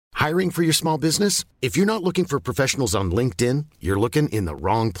Hiring for your small business? If you're not looking for professionals on LinkedIn, you're looking in the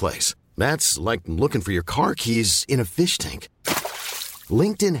wrong place. That's like looking for your car keys in a fish tank.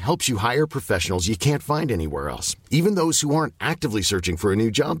 LinkedIn helps you hire professionals you can't find anywhere else, even those who aren't actively searching for a new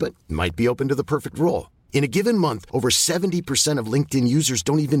job but might be open to the perfect role. In a given month, over 70% of LinkedIn users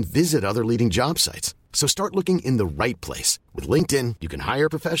don't even visit other leading job sites. So start looking in the right place. With LinkedIn, you can hire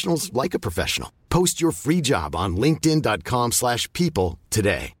professionals like a professional. Post your free job on linkedin.com/people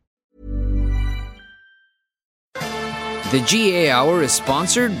today. The GA Hour is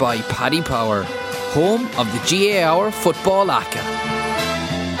sponsored by Paddy Power, home of the GA Hour Football ACCA.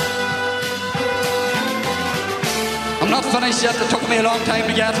 I'm not finished yet. It took me a long time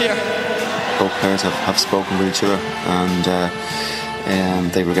to get here. Both players have spoken with each other,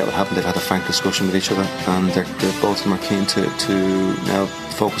 and they regret what happened. They've had a frank discussion with each other, and they're both of them are keen to now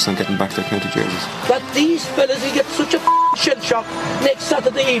focus on getting back their county jerseys. That these fellas will get such a shell shock next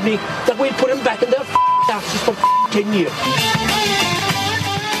Saturday evening that we'll put them back in their asses for 10 years.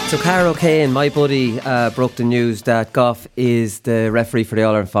 So Carol Kane, my buddy, broke the news that Gough is the referee for the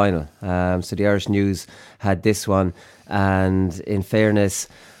All-Ireland final. So the Irish News had this one, and in fairness,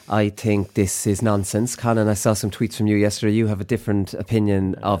 I think this is nonsense. Conan, I saw some tweets from you yesterday. You have a different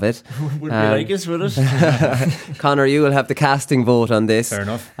opinion of it. Would we like us with it? Connor, you will have the casting vote on this. Fair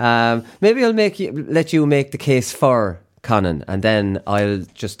enough. Maybe I'll let you make the case for Conan, and then I'll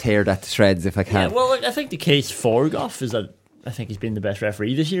just tear that to shreds if I can. Yeah, well, I think the case for Gough is that I think he's been the best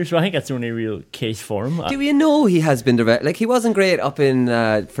referee this year, so I think that's the only real case for him. Do you know he has been the he wasn't great up in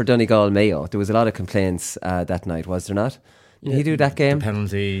for Donegal Mayo. There was a lot of complaints that night, was there not? Did he do that game? The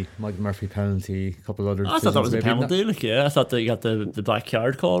penalty, Michael Murphy penalty, a couple other. I thought that was a penalty. I thought they got the black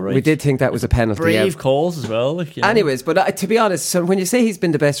card call right. We did think that was a penalty. Brave calls as well. Anyways, but to be honest, so when you say he's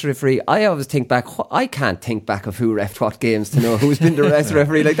been the best referee, I always think back. I can't think back of who reffed what games to know who's been the best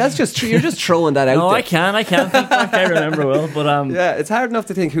referee. Like that's just you're just throwing that out. No, there. I can't think back. I remember well, but yeah, it's hard enough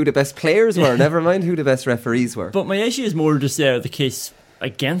to think who the best players were. Never mind who the best referees were. But my issue is more just the case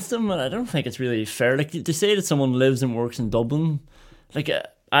against him, and I don't think it's really fair. Like to say that someone lives and works in Dublin. Like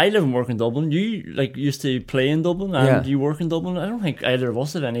I live and work in Dublin. You used to play in Dublin, and you work in Dublin. I don't think either of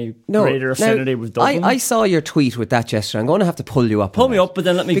us have any greater affinity with Dublin. I saw your tweet with that gesture. I'm going to have to pull you up. Pull me up, but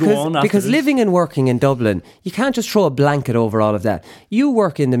then let me go on. Because living and working in Dublin, you can't just throw a blanket over all of that. You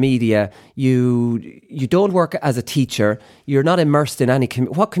work in the media. You don't work as a teacher. You're not immersed in any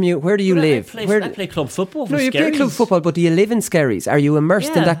where do you live? I play club football. No, you play club football, but do you live in Skerries? Are you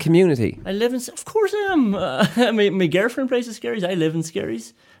immersed in that community? I live in. Of course I am. My girlfriend plays in Skerries. I live in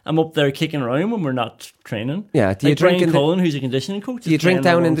Skerries. I'm up there kicking around when we're not training. Yeah, do you drink Brian Cullen, who's a conditioning coach? Do you drink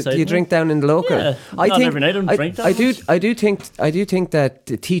down in the local? Yeah, not every night. I drink. I do think that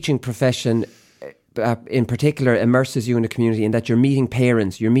the teaching profession, in particular, immerses you in the community, in that you're meeting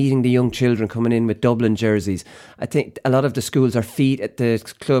parents, you're meeting the young children coming in with Dublin jerseys. I think a lot of the schools are at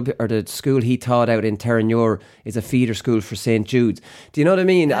the club, or the school he taught out in Terranure is a feeder school for St. Jude's. Do you know what I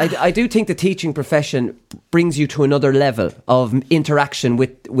mean? I do think the teaching profession brings you to another level of interaction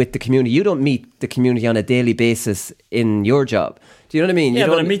with the community. You don't meet the community on a daily basis in your job. Do you know what I mean? Yeah,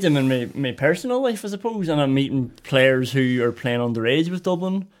 but I meet them in my personal life, I suppose, and I'm meeting players who are playing underage with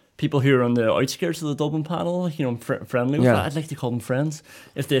Dublin. People who are on the outskirts of the Dublin panel, I'm friendly with that. I'd like to call them friends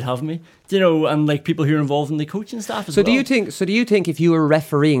if they'd have me. And like people who are involved in the coaching staff as well. Do you think if you were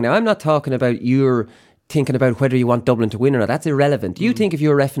refereeing, now I'm not talking about you're thinking about whether you want Dublin to win or not, that's irrelevant. Do you think if you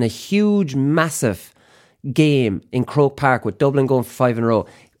were reffing a huge, massive game in Croke Park with Dublin going for 5 in a row,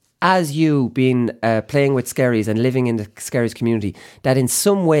 as you being playing with Skerries and living in the Skerries community, that in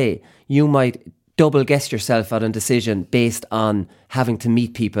some way you might double guess yourself at a decision based on having to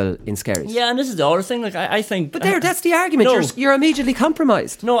meet people in Skerries? Yeah, and this is the other thing. Like I think, but that's the argument. No, you're immediately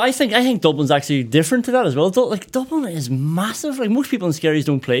compromised. No, I think Dublin's actually different to that as well. Like Dublin is massive. Like most people in Skerries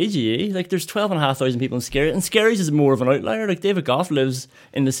don't play GA. Like there's 12,500 people in Skerries, and Skerries is more of an outlier. Like David Gough lives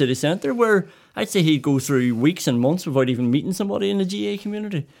in the city centre, where I'd say he'd go through weeks and months without even meeting somebody in the GA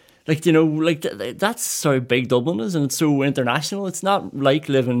community. Like, that's how big Dublin is, and it's so international. It's not like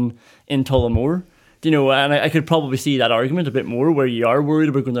living in Tullamore. And I could probably see that argument a bit more, where you are worried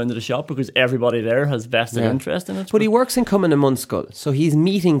about going down to the shop because everybody there has vested interest in it. But he works in Cumann and Munskull, so he's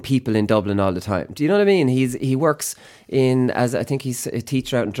meeting people in Dublin all the time. Do you know what I mean? He works I think he's a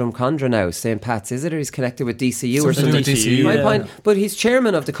teacher out in Drumcondra now, St. Pat's, is it? Or he's connected with DCU or something. DCU, my point, but he's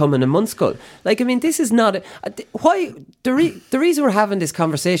chairman of the Cumann and Munskull. Like, I mean, this is not why the reason we're having this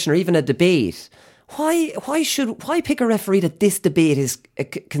conversation, or even a debate. Why pick a referee that this debate is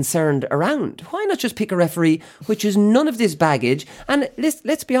concerned around? Why not just pick a referee which is none of this baggage? And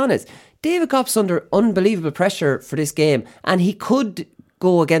let's be honest, David Gough's under unbelievable pressure for this game, and he could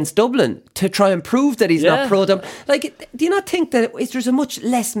go against Dublin to try and prove that he's not pro-Dublin. Like, do you not think that there's a much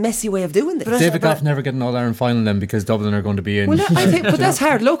less messy way of doing this? David Gough never get an All-Ireland final then because Dublin are going to be in. Well, I think, but that's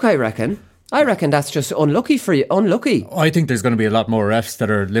hard luck, I reckon. I reckon that's just unlucky for you. Unlucky. I think there's going to be a lot more refs that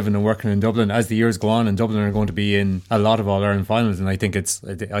are living and working in Dublin as the years go on, and Dublin are going to be in a lot of All-Ireland finals. And I think it's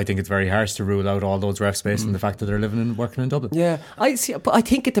very harsh to rule out all those refs based on the fact that they're living and working in Dublin. Yeah, I see. But I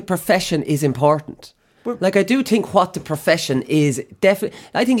think the profession is important. Like, I do think what the profession is definitely.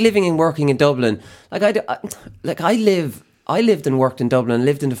 I think living and working in Dublin. I lived and worked in Dublin,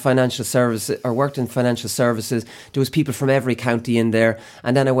 lived in the financial services, or worked in financial services. There was people from every county in there.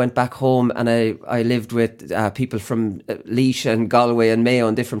 And then I went back home and I lived with people from Laois and Galway and Mayo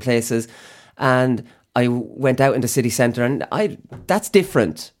and different places. And I went out in the city centre, and that's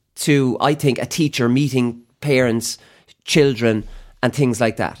different to, I think, a teacher meeting parents, children, and things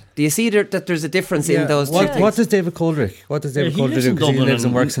like that. Do you see that there's a difference in those two things? What does David Coldrick do? Because he lives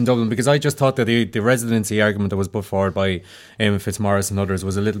and works in Dublin. Because I just thought that the residency argument that was put forward by Eamon Fitzmaurice and others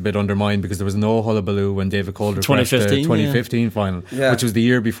was a little bit undermined, because there was no hullabaloo when David Coldrick left the 2015 final, which was the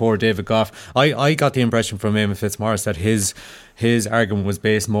year before David Gough. I got the impression from Eamon Fitzmaurice that his argument was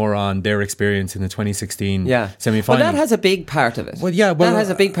based more on their experience in the 2016 semi-final. Well, that has a big part of it. That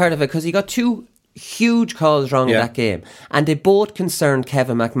has a big part of it, because he got two huge calls wrong in that game, and they both concerned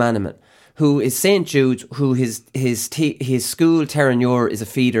Kevin McManaman, who is St Jude's, who his school Terranure is a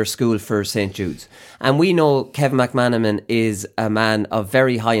feeder school for St Jude's, and we know Kevin McManaman is a man of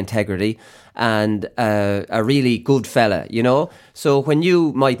very high integrity and a really good fella, you know. So when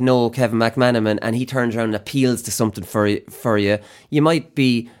you might know Kevin McManaman and he turns around and appeals to something for you, you might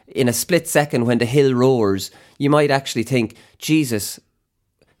be, in a split second when the hill roars, you might actually think, Jesus,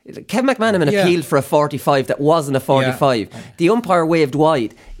 Kevin McManaman appealed for a 45 that wasn't a 45. The umpire waved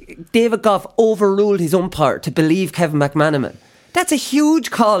wide. David Gough overruled his umpire to believe Kevin McManaman. That's a huge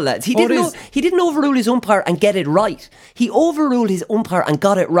call, lads. He didn't overrule his umpire and get it right. He overruled his umpire and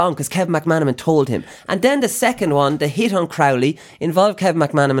got it wrong because Kevin McManaman told him. And then the second one, the hit on Crowley, involved Kevin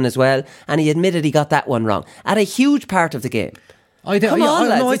McManaman as well, and he admitted he got that one wrong at a huge part of the game.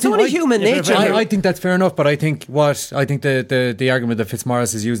 It's only human nature. I think that's fair enough, but I think the argument that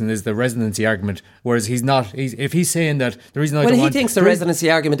Fitzmaurice is using is the residency argument, whereas he's not. If he's saying that the reason he thinks the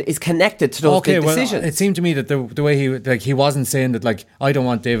residency argument is connected to those big decisions. It seemed to me that the way he wasn't saying that, I don't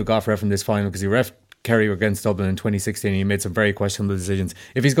want David Gough ref in this final because he ref Kerry against Dublin in 2016, he made some very questionable decisions.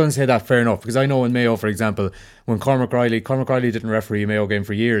 If he's going to say that, fair enough, because I know in Mayo, for example, when Cormac Riley didn't referee a Mayo game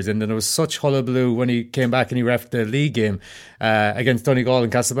for years, and then there was such hullabaloo when he came back and he refed the league game against Donegal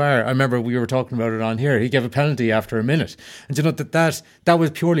and Castlebar. I remember we were talking about it on here. He gave a penalty after a minute, and you know that was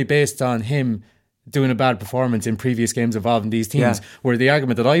purely based on him doing a bad performance in previous games involving these teams, where the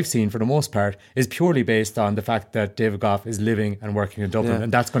argument that I've seen for the most part is purely based on the fact that David Gough is living and working in Dublin,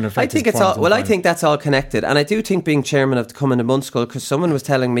 and that's going to affect his performance. I think that's all connected, and I do think being chairman of the Cumann and Munn, because someone was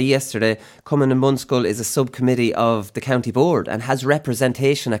telling me yesterday, Cumann and Munn is a subcommittee of the county board and has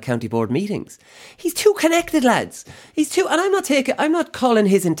representation at county board meetings. He's too connected, lads. And I'm not calling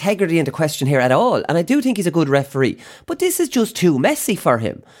his integrity into question here at all, and I do think he's a good referee, but this is just too messy for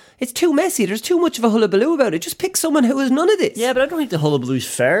him. It's too messy. There's too much of a hullabaloo about it. Just pick someone who has none of this. Yeah, but I don't think the hullabaloo's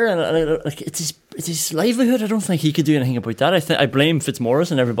fair. And it's his livelihood. I don't think he could do anything about that. I blame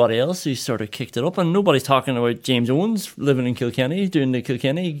Fitzmaurice and everybody else who sort of kicked it up. And nobody's talking about James Owens living in Kilkenny, doing the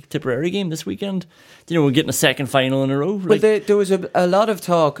Kilkenny Tipperary game this weekend. You know, we're getting a second final in a row. Well, there was a lot of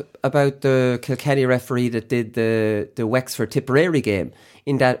talk about the Kilkenny referee that did the Wexford Tipperary game,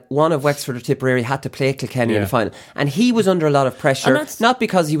 in that one of Wexford or Tipperary had to play Kilkenny in the final, and he was under a lot of pressure, not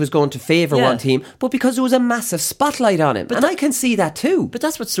because he was going to favour one team, but because there was a massive spotlight on him, and I can see that too. But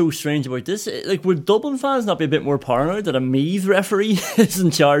that's what's so strange about this. Like, would Dublin fans not be a bit more paranoid that a Meath referee is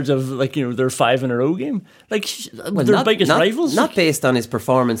in charge of, like, you know, their 5 in a row game? Like, their biggest rivals? Not based on his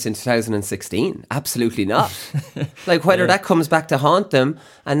performance in 2016. Absolutely not. Like, whether that comes back to haunt them,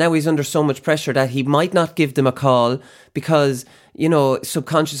 and now he's under so much pressure that he might not give them a call because, you know,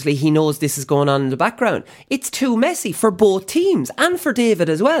 subconsciously he knows this is going on in the background. It's too messy for both teams and for David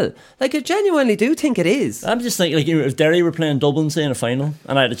as well. Like, I genuinely do think it is. I'm just thinking, like, you know, if Derry were playing Dublin, say, in a final,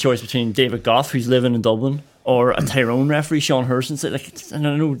 and I had a choice between David Gough, who's living in Dublin, or a Tyrone referee, Sean Hurson, and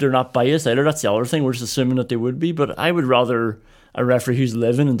I know they're not biased either, that's the other thing, we're just assuming that they would be, but I would rather a referee who's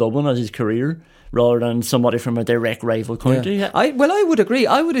living in Dublin as his career rather than somebody from a direct rival county. Yeah. I would agree.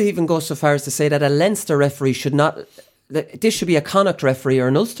 I would even go so far as to say that a Leinster referee should not... This should be a Connacht referee or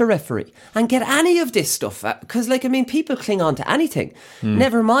an Ulster referee and get any of this stuff, because, like, I mean, people cling on to anything.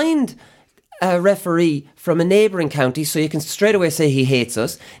 Never mind a referee from a neighbouring county, so you can straight away say he hates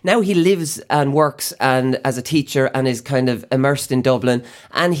us. Now he lives and works and as a teacher and is kind of immersed in Dublin,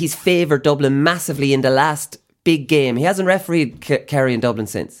 and he's favoured Dublin massively in the last big game. He hasn't refereed Kerry in Dublin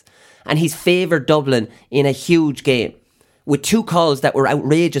since, and he's favoured Dublin in a huge game with 2 calls that were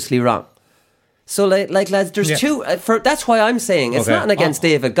outrageously wrong. So, like lads, there's 2. That's why I'm saying it's nothing against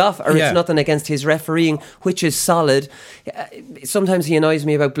David Gough, or it's nothing against his refereeing, which is solid. Sometimes he annoys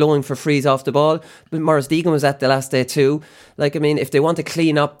me about blowing for frees off the ball, but Maurice Deegan was at the last day too. Like, I mean, if they want to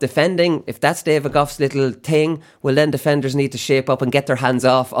clean up defending, if that's David Gough's little thing, well, then defenders need to shape up and get their hands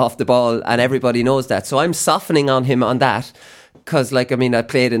off the ball, and everybody knows that. So I'm softening on him on that. Because, like, I mean, I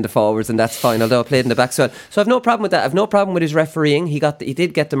played in the forwards and that's fine, although I played in the back as well. So I've no problem with that. I've no problem with his refereeing. He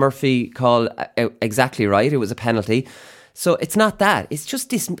did get the Murphy call exactly right. It was a penalty. So it's not that. It's just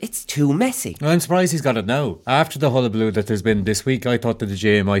this. It's too messy. I'm surprised he's got it now. After the hullabaloo that there's been this week, I thought that the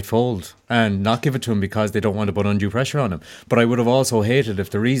GA might fold and not give it to him because they don't want to put undue pressure on him. But I would have also hated if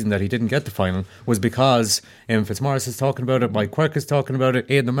the reason that he didn't get the final was because Fitzmaurice is talking about it, Mike Quirk is talking about it,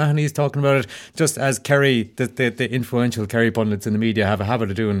 Aidan O'Mahony is talking about it, just as Kerry, the influential Kerry pundits in the media have a habit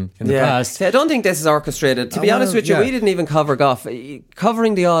of doing in the past. See, I don't think this is orchestrated. To be honest with you, we didn't even cover Gough.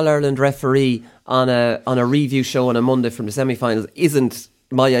 Covering the All-Ireland referee on a review show on a Monday from the semi-finals isn't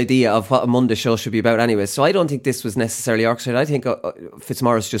my idea of what a Monday show should be about anyway. So I don't think this was necessarily orchestrated. I think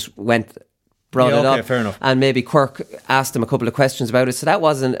Fitzmaurice just brought it up, fair enough. And maybe Quirk asked him a couple of questions about it. So that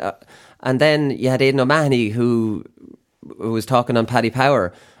wasn't... and then you had Aidan O'Mahony who was talking on Paddy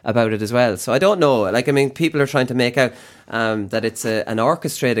Power about it as well. So I don't know. Like, I mean, people are trying to make out that it's an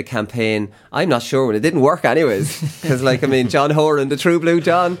orchestrated campaign. I'm not sure. Well, it didn't work anyways. Because, like, I mean, John Horan, the True Blue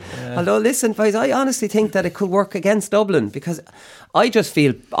John. Yeah. Although, listen, guys, I honestly think that it could work against Dublin because I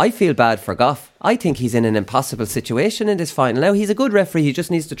feel bad for Gough. I think he's in an impossible situation in this final. Now, he's a good referee. He just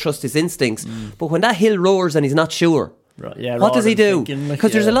needs to trust his instincts. But when that hill roars and he's not sure, what does he do?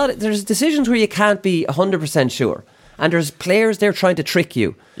 Because there's decisions where you can't be 100% sure. And there's players there trying to trick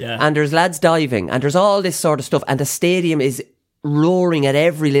you. Yeah. And there's lads diving. And there's all this sort of stuff. And the stadium is roaring at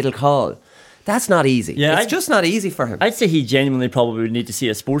every little call. That's not easy. Yeah, it's just not easy for him. I'd say he genuinely probably would need to see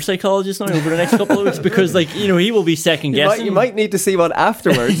a sports psychologist now over the next couple of weeks because, like, you know, he will be second guessing. You might need to see one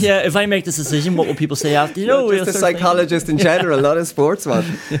afterwards. Yeah, if I make this decision, what will people say after? Just a psychologist in general, not a sports one.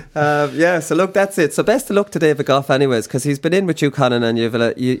 So look, that's it. So best of luck to David Gough anyways, because he's been in with you, Conan, and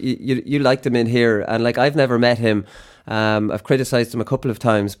you liked him in here, and like I've never met him. I've criticised him a couple of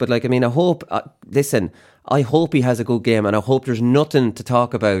times, but like, I mean, I hope I hope he has a good game, and I hope there's nothing to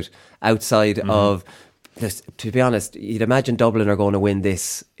talk about outside of this. To be honest, you'd imagine Dublin are going to win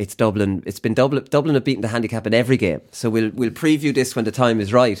this. It's Dublin. It's been Dublin have beaten the handicap in every game. So we'll preview this when the time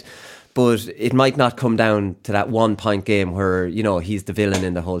is right. But it might not come down to that 1 point game where, you know, he's the villain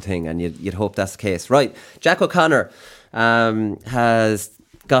in the whole thing, and you'd hope that's the case. Right, Jack O'Connor has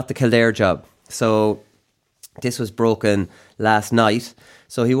got the Kildare job. So this was broken last night.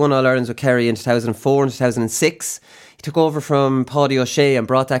 So he won All-Irelands with Kerry in 2004 and 2006. He took over from Paddy O'Shea and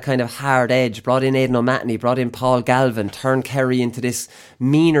brought that kind of hard edge, brought in Aidan O'Mahony, brought in Paul Galvin, turned Kerry into this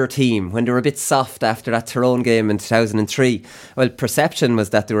meaner team when they were a bit soft after that Tyrone game in 2003. Well, perception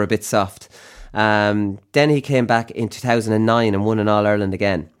was that they were a bit soft. Then he came back in 2009 and won an All-Ireland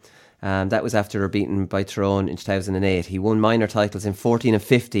again. That was after beaten by Tyrone in 2008. He won minor titles in 14 and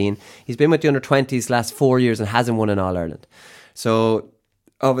 15. He's been with the under-20s last 4 years and hasn't won an All-Ireland. So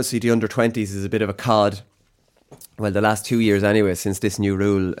obviously the under-20s is a bit of a cod. Well, the last 2 years anyway, since this new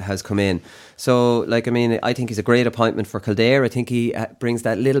rule has come in. So, like, I mean, I think he's a great appointment for Kildare. I think he brings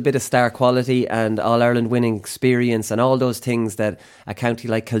that little bit of star quality and All-Ireland winning experience and all those things that a county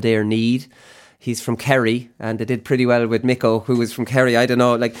like Kildare need. He's from Kerry, and they did pretty well with Miko, who was from Kerry. I don't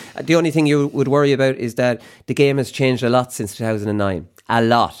know. Like, the only thing you would worry about is that the game has changed a lot since 2009. A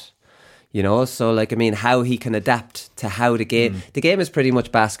lot. You know, so like, I mean, how he can adapt to how the game is pretty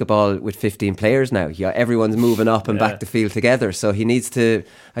much basketball with 15 players now. Yeah, everyone's moving up and back the field together. So he needs to,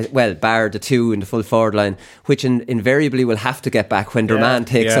 well, bar the two in the full forward line, which invariably will have to get back when their man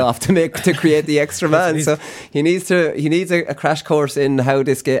takes off to create the extra man. So he needs a crash course in how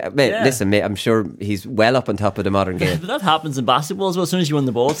this game. Listen, mate, I'm sure he's well up on top of the modern game. But that happens in basketball as well. As soon as you win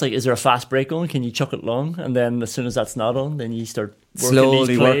the ball, it's like, is there a fast break on? Can you chuck it long? And then as soon as that's not on, then you start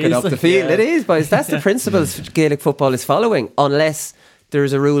slowly working up the field. It is, boys. That's the principles Gaelic football is following, unless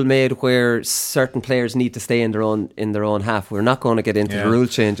there's a rule made where certain players need to stay in their own half. We're not going to get into the rule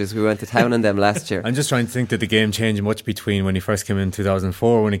changes. We went to town on them last year. I'm just trying to think that the game changed much between when he first came in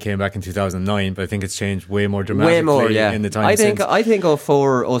 2004 when he came back in 2009, but I think it's changed way more dramatically in the time since. I think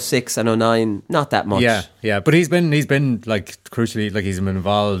 04, 06 and 09, not that much. Yeah, but he's been like crucially, like he's been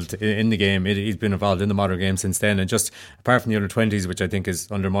involved in the game. He's been involved in the modern game since then, and just apart from the under-20s, which I think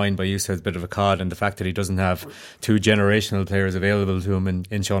is undermined by use as a bit of a cod, and the fact that he doesn't have two generational players available to him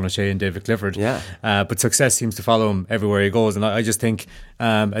in Sean O'Shea and David Clifford. Yeah. But success seems to follow him everywhere he goes, and I just think,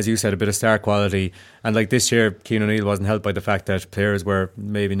 as you said, a bit of star quality. And like this year, Cian O'Neill wasn't helped by the fact that players were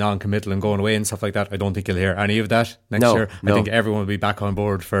maybe non-committal and going away and stuff like that. I don't think you'll hear any of that next year. I think everyone will be back on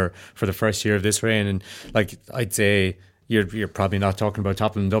board for the first year of this reign. And like I'd say, you're probably not talking about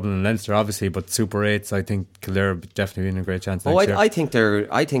Toplin, Dublin and Leinster, obviously, but Super 8s, I think Kildare are definitely in a great chance next year. I think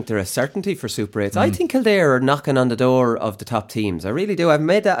they're a certainty for Super 8s. I think Kildare are knocking on the door of the top teams. I really do.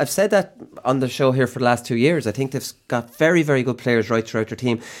 I've said that on the show here for the last 2 years. I think they've got very, very good players right throughout their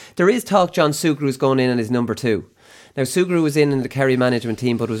team. There is talk John Sugrew's going in as number 2. Now, Sugru was in the Kerry management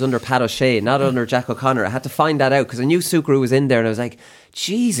team, but it was under Pat O'Shea, not under Jack O'Connor. I had to find that out because I knew Sugru was in there, and I was like,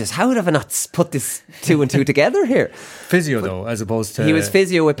 Jesus, how have I not put this 2 and 2 together here? Physio, though, as opposed to... He was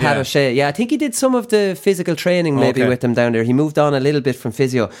physio with Pat O'Shea. Yeah, I think he did some of the physical training maybe with them down there. He moved on a little bit from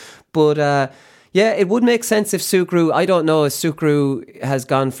physio. But... yeah, it would make sense if Sugru, I don't know if Sugru has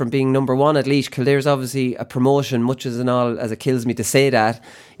gone from being number 1 at Laois. Kildare's obviously a promotion, much as it kills me to say that.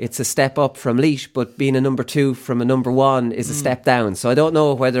 It's a step up from Laois, but being a number 2 from a number 1 is a step down. So I don't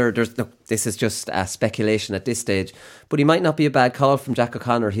know whether this is just a speculation at this stage, but he might not be a bad call from Jack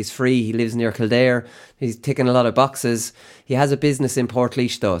O'Connor. He's free, he lives near Kildare, he's ticking a lot of boxes. He has a business in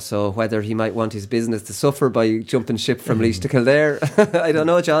Portlaoise though, so whether he might want his business to suffer by jumping ship from Laois to Kildare, I don't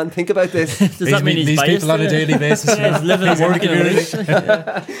know, John. Think about this. Does that mean he's biased people on a daily basis? Yeah, he's living and working in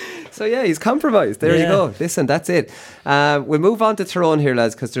Laois. So yeah, he's compromised. There you go. Listen, that's it. We'll move on to Tyrone here,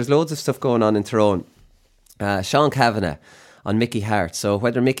 lads, because there's loads of stuff going on in Tyrone. Sean Kavanagh on Mickey Hart. So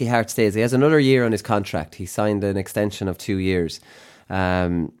whether Mickey Hart stays, he has another year on his contract. He signed an extension of 2 years.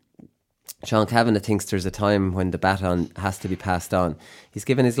 Sean Kavanagh thinks there's a time when the baton has to be passed on. He's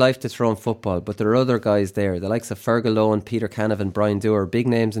given his life to Tyrone football, but there are other guys there, the likes of Fergal Lohan, Peter Canavan, Brian Dewar, big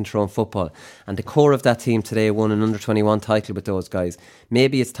names in Tyrone football. And the core of that team today won an under-21 title with those guys.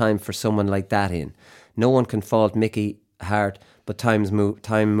 Maybe it's time for someone like that in. No one can fault Mickey Hart, but time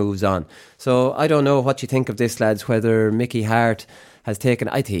moves on. So I don't know what you think of this, lads, whether Mickey Hart has taken...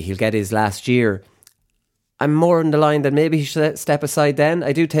 I think he'll get his last year. I'm more on the line that maybe he should step aside then.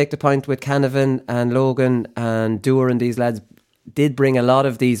 I do take the point with Canavan and Logan and Dewar, and these lads did bring a lot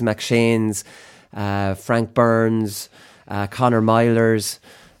of these McShanes, Frank Burns, Conor Milers.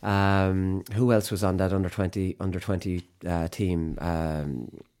 Who else was on that under 20 team?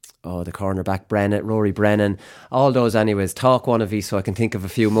 The cornerback Rory Brennan, all those anyways. Talk one of these so I can think of a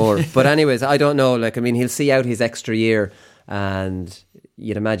few more. But anyways, I don't know. He'll see out his extra year, and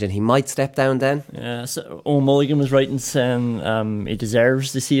you'd imagine he might step down then. Yeah, so O'Mulligan was right in saying he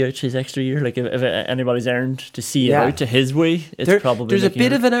deserves to see out his extra year. Like if anybody's earned to see it out to his way, probably... There's a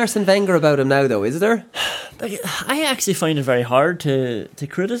bit of an Arsene Wenger about him now though, is there? I actually find it very hard to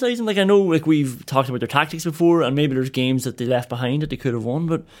criticise him. I know we've talked about their tactics before, and maybe there's games that they left behind that they could have won,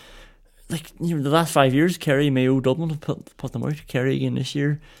 but the last 5 years, Kerry, Mayo, Dublin have put them out. Kerry again this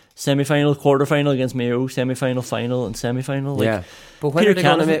year. Semi-final, quarter-final against Mayo, semi-final, final and semi-final. But when are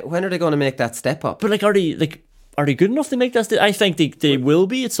they going to make that step up? But are they good enough to make that step? I think they will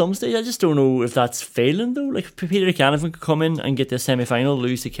be at some stage. I just don't know if that's failing though. Peter Canavan could come in and get the semi-final,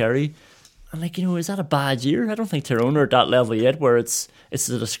 lose to Kerry, and is that a bad year? I don't think Tyrone are at that level yet where it's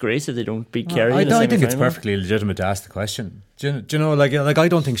a disgrace if they don't beat Kerry. I think it's perfectly legitimate to ask the question. Do you know, I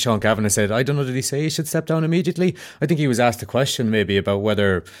don't think Sean Kavanagh said, I don't know, did he say he should step down immediately? I think he was asked a question maybe about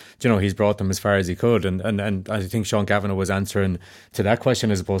whether, he's brought them as far as he could, and I think Sean Kavanagh was answering to that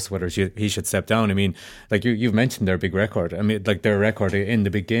question as opposed to whether he should step down. I mean, you've mentioned their big record. I mean, their record in the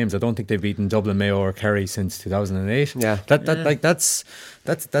big games. I don't think they've beaten Dublin, Mayo or Kerry since 2008. Yeah.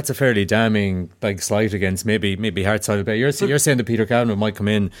 That's a fairly damning slight against maybe Hearts side of play. You're saying that Peter Canavan might come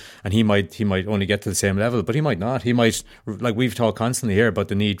in and he might only get to the same level, but he might not. He might, we've talked constantly here about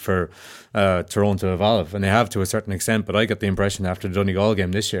the need for Tyrone to evolve, and they have to a certain extent, but I get the impression after the Donegal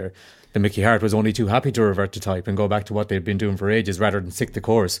game this year that Mickey Hart was only too happy to revert to type and go back to what they've been doing for ages rather than stick the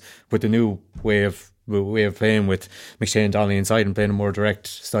course with the new way of playing with McShane and Donnelly inside and playing a more direct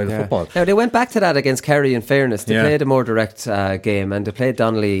style of football. Now they went back to that against Kerry, in fairness. They played a more direct game, and they played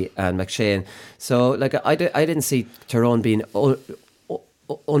Donnelly and McShane. So I didn't see Tyrone being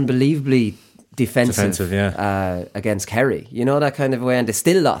unbelievably defensive against Kerry, that kind of way, and they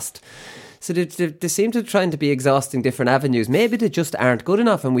still lost. So they seem to be trying to be exhausting different avenues. Maybe they just aren't good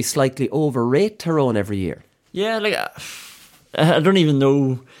enough and we slightly overrate Tyrone every year. Yeah, I don't even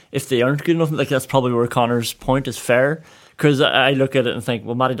know if they aren't good enough. That's probably where Connor's point is fair. Because I look at it and think,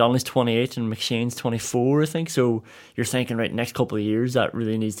 well, Matty Donnelly's 28 and McShane's 24, I think. So you're thinking, right, next couple of years, that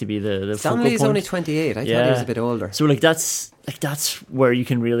really needs to be the focal Donnelly's point. only 28. I thought he was a bit older. So that's where you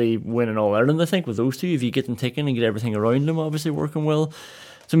can really win in All Ireland, I think, with those two. If you get them ticking and get everything around them obviously working well.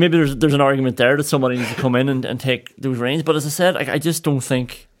 So maybe there's an argument there that somebody needs to come in and take those reins. But as I said, I just don't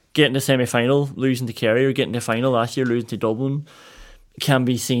think getting to semi-final, losing to Kerry, or getting to final last year, losing to Dublin, can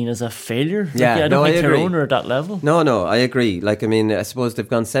be seen as a failure. Yeah, I don't think I agree. Tyrone are at that level. No, I agree. Like, I mean, I suppose they've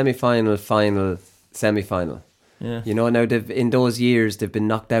gone semi-final, final, semi-final. Yeah. You know, now in those years they've been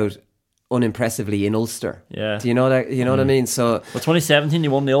knocked out unimpressively in Ulster. Yeah. Do you know that? You know what I mean? So, well, 2017 you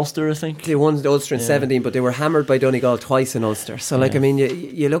won the Ulster, I think. They won the Ulster in 17, but they were hammered by Donegal twice in Ulster. So, like, I mean,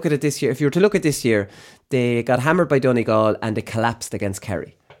 you look at it this year. If you were to look at this year, they got hammered by Donegal and they collapsed against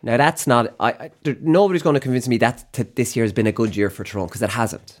Kerry. Now, that's not... nobody's going to convince me that this year has been a good year for Tyrone, because it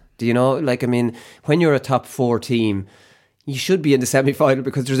hasn't. Do you know? Like, I mean, when you're a top 4 team, you should be in the semi-final,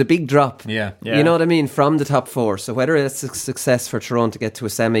 because there's a big drop. Yeah. You know what I mean? From the top 4. So whether it's a success for Tyrone to get to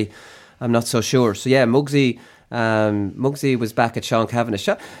a semi, I'm not so sure. So yeah, Muggsy was back at Sean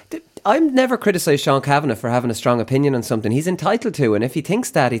Kavanagh. I've never criticised Sean Kavanagh for having a strong opinion on something. He's entitled to, and if he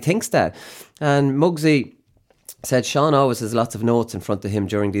thinks that, he thinks that. And Muggsy said Sean always has lots of notes in front of him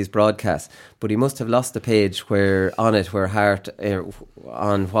during these broadcasts, but he must have lost the page where Hart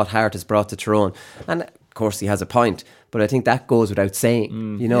on what Hart has brought to Tyrone. And of course he has a point, but I think that goes without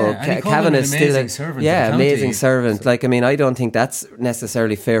saying. You know, Kavanagh is still amazing servant. Like, I mean, I don't think that's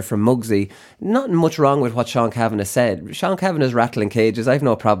necessarily fair from Muggsy. Not much wrong with what Sean Kavanagh said. Sean Kavanagh's rattling cages. I've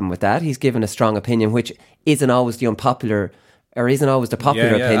no problem with that. He's given a strong opinion, which isn't always the unpopular, or isn't always the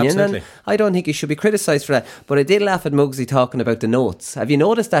popular opinion. Absolutely. And I don't think he should be criticised for that. But I did laugh at Muggsy talking about the notes. Have you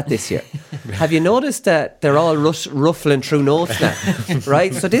noticed that this year? Have you noticed that they're all ruffling through notes now?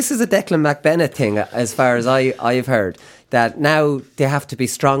 Right? So this is a Declan McBennett thing, as far as I've heard, that now they have to be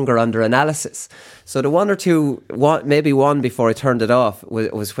stronger under analysis. So the maybe one before I turned it off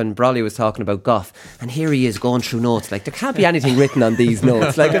was when Brolly was talking about Gough, and here he is going through notes. Like, there can't be anything written on these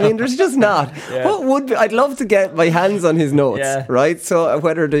notes. Like, I mean, there's just not. Yeah. What would be? I'd love to get my hands on his notes, right? So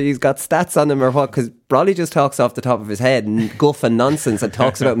whether he's got stats on them or what, because Brolly just talks off the top of his head and guff and nonsense and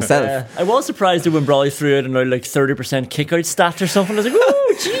talks about himself. Yeah. I was surprised that when Brolly threw out another like 30% kick out stat or something. I was like,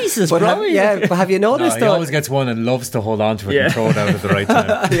 oh, Jesus, Brolly. But have you noticed he always gets one and loves to hold on to it and throw it out at the right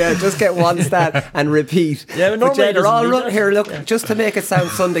time. Yeah, just get one stat and repeat. Yeah, but they're all here. Look, just to make it sound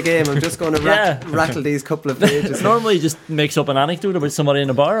Sunday game, I'm just going to rattle these couple of pages. Normally, he just makes up an anecdote about somebody in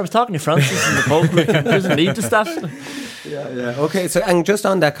a bar. I was talking to Francis in the pub. Like, he doesn't need the stat. Yeah. Okay, so, and just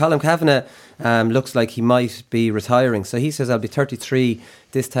on that, Colin Kavanagh looks like he might be retiring. So he says, I'll be 33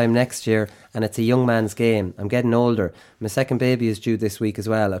 this time next year, and it's a young man's game. I'm getting older. My second baby is due this week as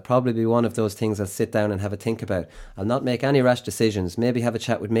well. I'll probably be one of those things I'll sit down and have a think about. I'll not make any rash decisions. Maybe have a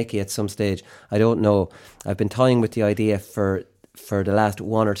chat with Mickey at some stage. I don't know. I've been toying with the idea for the last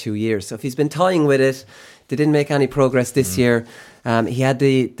 1 or 2 years. So if he's been toying with it, they didn't make any progress this year. He had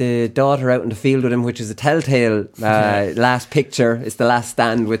the daughter out in the field with him, which is a telltale last picture. It's the last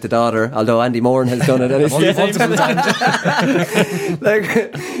stand with the daughter, although Andy Moran has done it.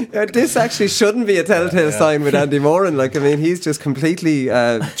 This actually shouldn't be a telltale sign with Andy Moran. Like, I mean, he's just completely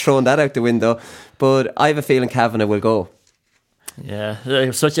thrown that out the window. But I have a feeling Kavanagh will go. Yeah,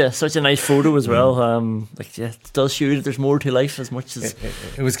 such a nice photo as well. It does show that there's more to life as much as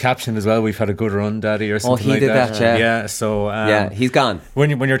it was captioned as well. We've had a good run, Daddy, or something like that. Oh, he did that. Yeah. So he's gone.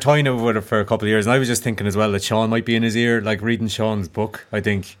 When you're toying with it for a couple of years, and I was just thinking as well that Sean might be in his ear. Like, reading Sean's book, I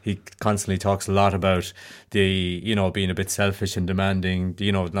think he constantly talks a lot about being a bit selfish and demanding,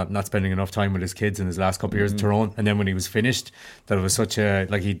 not spending enough time with his kids in his last couple of years at Tyrone. And then when he was finished, that it was such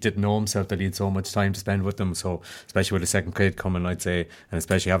he didn't know himself that he had so much time to spend with them. So especially with a second kid coming, I'd say, and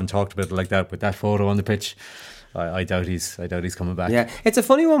especially having talked about it like that with that photo on the pitch, I doubt he's coming back. Yeah, it's a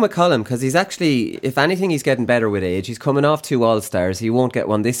funny one with Colin, because he's actually, if anything, he's getting better with age. He's coming off 2 All-Stars. He won't get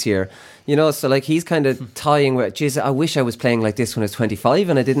one this year. So like, he's kind of tying with, geez, I wish I was playing like this when I was 25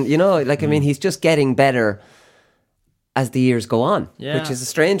 and I didn't, I mean, he's just getting better as the years go on, which is a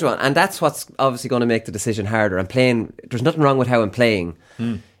strange one. And that's what's obviously going to make the decision harder. I'm playing, there's nothing wrong with how I'm playing.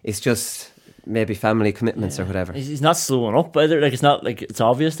 It's just maybe family commitments or whatever. He's not slowing up either. Like, it's not like it's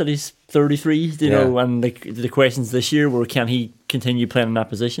obvious that he's 33, you know, and like the questions this year were, can he continue playing in that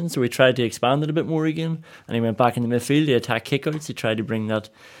position? So he tried to expand it a bit more again, and he went back in the midfield. He attacked kickouts. He tried to bring that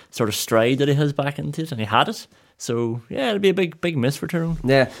sort of stride that he has back into it, and he had it. So, yeah, it'll be a big miss for Tyrone.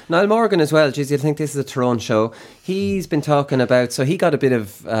 Yeah. Niall Morgan as well. Geez, you'd think this is a Tyrone show. He's been talking about... So he got a bit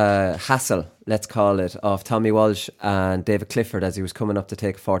of hassle, let's call it, of Tommy Walsh and David Clifford as he was coming up to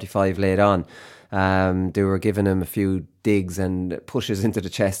take 45 late on. They were giving him a few digs and pushes into the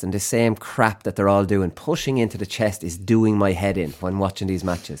chest, and the same crap that they're all doing. Pushing into the chest is doing my head in when watching these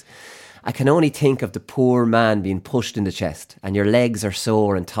matches. I can only think of the poor man being pushed in the chest, and your legs are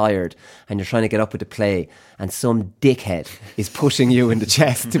sore and tired, and you're trying to get up with the play, and some dickhead is pushing you in the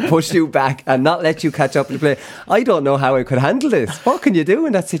chest to push you back and not let you catch up with the play. I don't know how I could handle this. What can you do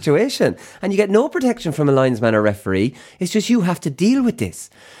in that situation? And you get no protection from a linesman or referee. It's just you have to deal with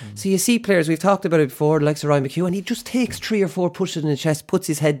this. So you see players, we've talked about it before, the likes of Ryan McHugh, and he just takes 3 or 4 pushes in the chest, puts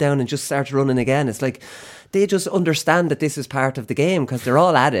his head down and just starts running again. It's like they just understand that this is part of the game because they're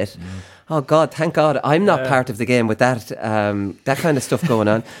all at it. Oh God, thank God I'm not part of the game with that that kind of stuff going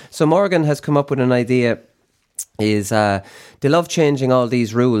on. So Morgan has come up with an idea. Is they love changing all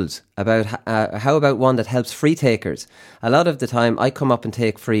these rules about how about one that helps free takers. A lot of the time I come up and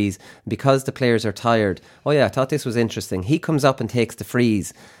take frees because the players are tired. Oh yeah, I thought this was interesting. He comes up and takes the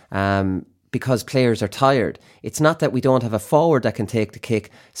frees because players are tired. It's not that we don't have a forward that can take the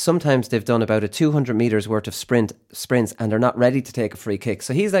kick. Sometimes they've done about a 200 metres worth of sprints and they're not ready to take a free kick.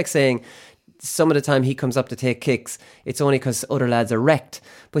 So he's like saying some of the time he comes up to take kicks, it's only because other lads are wrecked.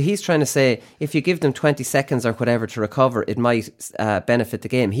 But he's trying to say if you give them 20 seconds or whatever to recover, it might benefit the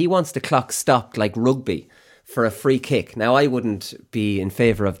game. He wants the clock stopped like rugby for a free kick. Now, I wouldn't be in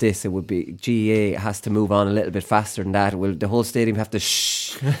favour of this. It would be GEA has to move on a little bit faster than that. Will the whole stadium have to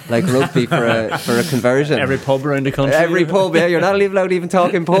shh like rugby for a conversion? Every pub around the country. Every pub, yeah. You're not even allowed to even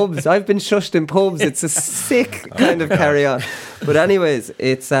talk in pubs. I've been shushed in pubs. It's a sick kind of carry on. But anyways,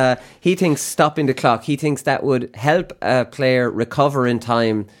 it's he thinks stopping the clock, he thinks that would help a player recover in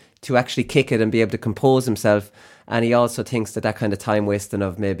time to actually kick it and be able to compose himself. And he also thinks that kind of time wasting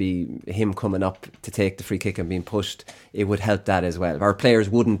of maybe him coming up to take the free kick and being pushed, it would help that as well. Our players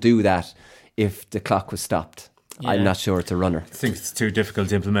wouldn't do that if the clock was stopped. Yeah. I'm not sure it's a runner. I think it's too difficult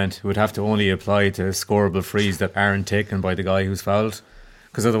to implement. It would have to only apply to scoreable frees that aren't taken by the guy who's fouled.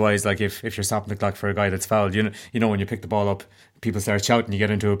 Because otherwise, like if you're stopping the clock for a guy that's fouled, you know when you pick the ball up, people start shouting, you get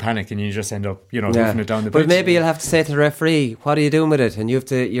into a panic, and you just end up, hoofing it down the pitch. But maybe you'll have to say to the referee, "What are you doing with it?" And you have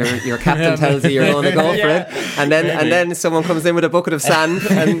to. Your captain tells you you're going to go for it, and then someone comes in with a bucket of sand.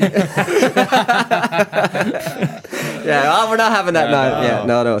 And we're not having that now. Yeah,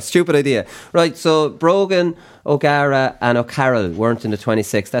 no, stupid idea. Right, so Brogan, O'Gara, and O'Carroll weren't in the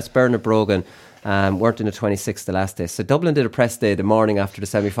 26th. That's Bernard Brogan. Weren't in the 26th the last day. So Dublin did a press day the morning after the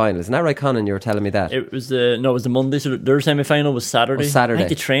semi-final. Isn't that right, Conan? You were telling me that. It was the Monday. So their semi-final was Saturday. I think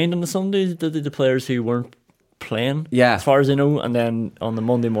they trained on the Sunday, the players who weren't playing, as far as I know, and then on the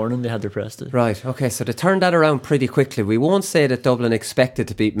Monday morning they had their press day. Right, okay, so they turned that around pretty quickly. We won't say that Dublin expected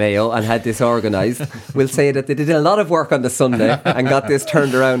to beat Mayo and had this organised. We'll say that they did a lot of work on the Sunday and got this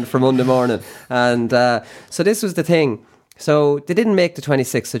turned around for Monday morning. And so this was the thing. So they didn't make the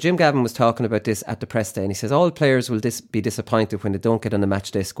 26th. So Jim Gavin was talking about this at the press day, and he says all players will be disappointed when they don't get on the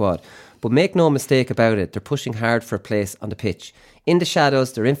match day squad. But make no mistake about it, they're pushing hard for a place on the pitch. In the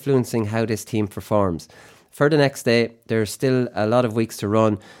shadows, they're influencing how this team performs. For the next day, there's still a lot of weeks to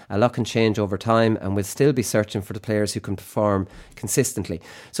run. A lot can change over time, and we'll still be searching for the players who can perform consistently.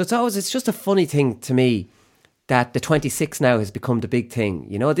 So it's just a funny thing to me that the 26 now has become the big thing.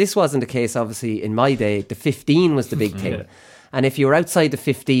 This wasn't the case, obviously, in my day. The 15 was the big thing. Yeah. And if you were outside the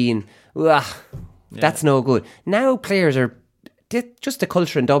 15, that's no good. Now players are, just the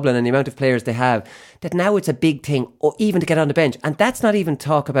culture in Dublin and the amount of players they have, that now it's a big thing, even to get on the bench. And that's not even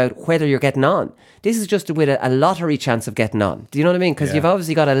talk about whether you're getting on. This is just with a lottery chance of getting on. Do you know what I mean? Because you've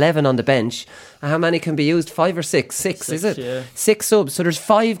obviously got 11 on the bench. How many can be used? 5 or 6? 6, is it? Yeah. 6 subs. So there's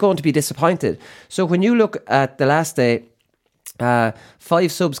 5 going to be disappointed. So when you look at the last day, 5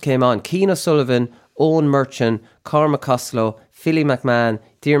 subs came on. Cian O'Sullivan, Owen Merchant, Cormac Costello, Philly McMahon,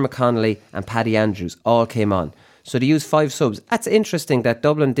 Dear McConnelly and Paddy Andrews all came on. So they used 5 subs. That's interesting that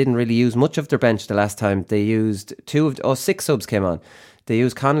Dublin didn't really use much of their bench the last time. They used 6 subs came on. They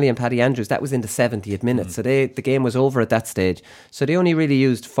used Connolly and Paddy Andrews. That was in the 70th minute. So the game was over at that stage. So they only really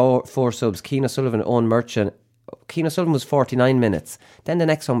used four subs. Cian O'Sullivan, Owen Merchant. Cian O'Sullivan was 49 minutes. Then the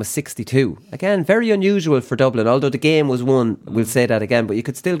next one was 62. Again, very unusual for Dublin. Although the game was won, we'll say that again. But you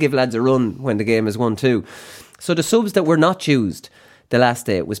could still give lads a run when the game is won too. So the subs that were not used the last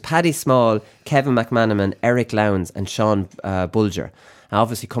day was Paddy Small, Kevin McManaman, Eric Lowndes and Sean Bulger. And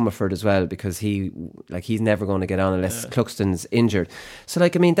obviously Comerford as well, because he's never going to get on unless Cluxton's injured. So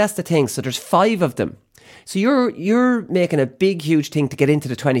that's the thing. So there's 5 of them. So you're making a big huge thing to get into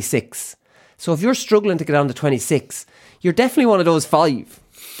the 26. So if you're struggling to get on the 26, you're definitely one of those 5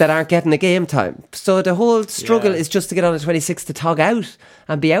 that aren't getting a game time. So the whole struggle is just to get on the 26 to tog out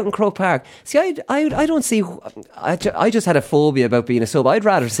and be out in Croke Park. See, I don't see. I just had a phobia about being a sub. I'd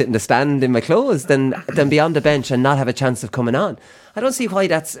rather sit in the stand in my clothes than be on the bench and not have a chance of coming on. I don't see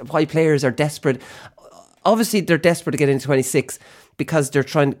why players are desperate. Obviously, they're desperate to get into 26 because they're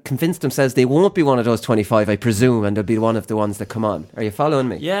trying to convince themselves they won't be one of those 25, I presume, and they'll be one of the ones that come on. Are you following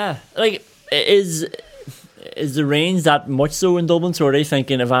me? Yeah, like is the range that much so in Dublin? So are they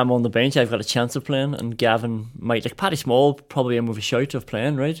thinking if I'm on the bench, I've got a chance of playing, and Gavin might, like Paddy Small, probably in with a shout of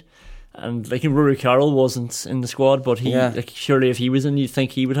playing, right? And like Rory Carroll wasn't in the squad, but he like surely if he was in, you'd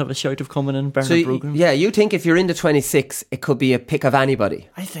think he would have a shout of coming in. Bernard Brogan. Yeah, you think if you're in the 26, it could be a pick of anybody.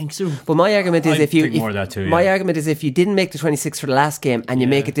 I think so. But my argument is my argument is if you didn't make the 26 for the last game and you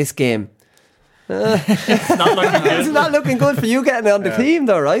make it this game. It's not looking good. It's not looking good for you getting on the team,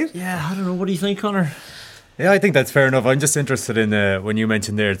 though, right? Yeah, I don't know. What do you think, Connor? Yeah, I think that's fair enough. I'm just interested in when you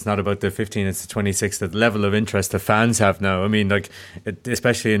mentioned there, it's not about the 15, it's the 26, the level of interest the fans have now. I mean, like,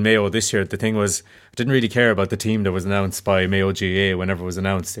 especially in Mayo this year, the thing was, I didn't really care about the team that was announced by Mayo GA whenever it was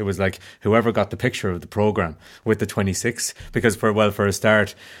announced. It was like whoever got the picture of the programme with the 26, because for a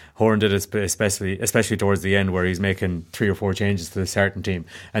start, Horan did it especially towards the end where he's making 3 or 4 changes to the starting team.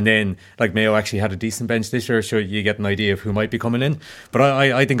 And then, like, Mayo actually had a decent bench this year, so you get an idea of who might be coming in. But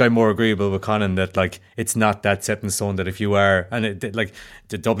I think I'm more agreeable with Conan that, like, it's not that set in stone that if you are, and like,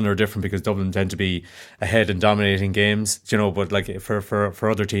 the Dublin are different because Dublin tend to be ahead and dominating games, you know, but like for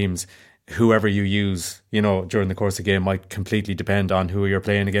other teams, whoever you use, you know, during the course of the game might completely depend on who you're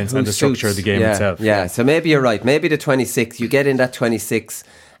playing against and the structure of the game itself. Yeah, so maybe you're right. Maybe the 26, you get in that 26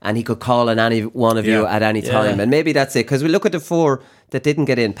 and he could call on any one of you at any time. And maybe that's it. Because we look at the 4 that didn't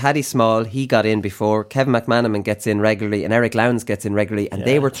get in. Paddy Small, he got in before. Kevin McManaman gets in regularly. And Eric Lowndes gets in regularly. And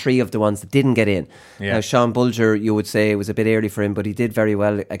they were 3 of the ones that didn't get in. Now, Sean Bulger, you would say, it was a bit early for him, but he did very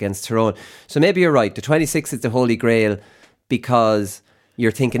well against Tyrone. So maybe you're right. The 26 is the holy grail because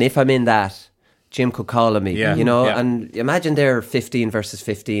you're thinking, if I'm in that, Jim could call on me, you know, and imagine they're 15 versus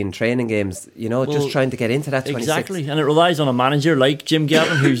 15 training games, you know, just trying to get into that 26. Exactly, and it relies on a manager like Jim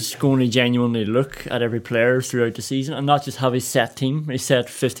Gavin who's going to genuinely look at every player throughout the season and not just have his set team, his set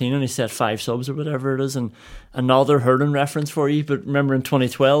 15 and his set 5 subs or whatever it is. And another hurling reference for you, but remember in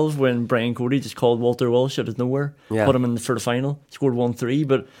 2012 when Brian Cody just called Walter Walsh out of nowhere, put him in for the final, scored 1-3,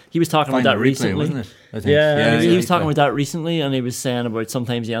 but he was talking about that recently, wasn't it? I think. He was talking about that recently, and he was saying about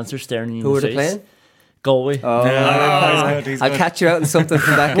sometimes the answer staring you in the face. Who were they playing? Galway. I'll catch you out in something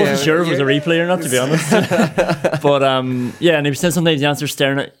from that game. I wasn't sure if it was a replay or not, to be honest. But and he was saying sometimes the answer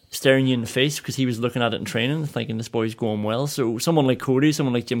staring you in the face because he was looking at it in training thinking this boy's going well. So someone like Cody,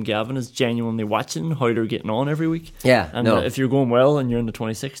 someone like Jim Gavin is genuinely watching how they're getting on every week. If you're going well and you're in the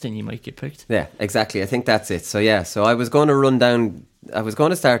 26, then you might get picked. Yeah, exactly. I think that's it. So I was going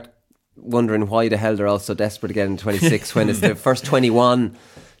to start wondering why the hell they're all so desperate to get in 26 when it's the first 21.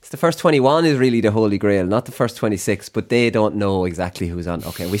 It's the first 21 is really the holy grail, not the first 26, but they don't know exactly who's on.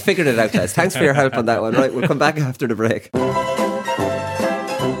 Okay, we figured it out, guys. Thanks for your help on that one. Right, we'll come back after the break.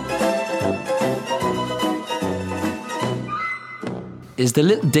 Is the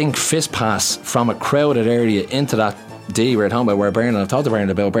little dink fist pass from a crowded area into that D we're talking about where Bernard, I've talked to Bernard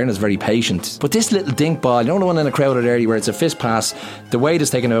about, Bernard's very patient, but this little dink ball, you know, the one in a crowded area where it's a fist pass, the weight is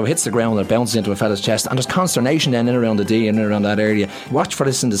taken out, hits the ground and it bounces into a fella's chest, and there's consternation then in around the D and in around that area. Watch for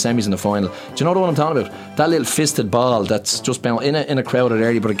this in the semis and the final. Do you know the one I'm talking about? That little fisted ball that's just bounced in a crowded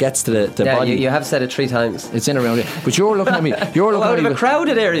area, but it gets to the body. You have said it 3 times. It's in around it, but you're looking at me. You're looking out at me of a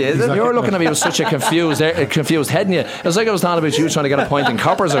crowded area, is it? You're looking at me with such a confused head in you. It was like I was talking about you trying to get a point in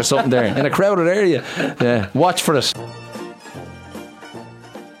coppers or something there in a crowded area. Yeah, watch for it.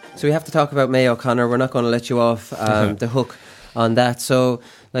 So we have to talk about Mayo, Connor. We're not going to let you off the hook on that. So,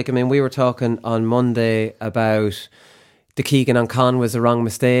 we were talking on Monday about the Keegan on Con was a wrong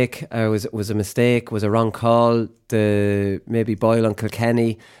mistake, was a mistake, was a wrong call. The maybe Boyle on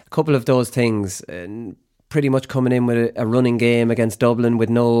Kilkenny, a couple of those things. Pretty much coming in with a running game against Dublin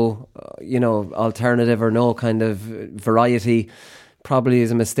with no, alternative or no kind of variety. Probably is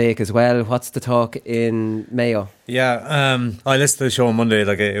a mistake as well. What's the talk in Mayo? Yeah, I listened to the show on Monday.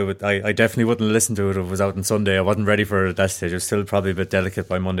 I definitely wouldn't listen to it if it was out on Sunday. I wasn't ready for it at that stage. It was still probably a bit delicate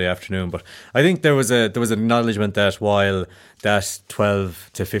by Monday afternoon. But I think there was an acknowledgement that while that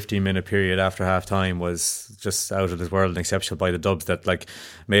 12 to 15 minute period after half time was just out of this world and exceptional by the Dubs, that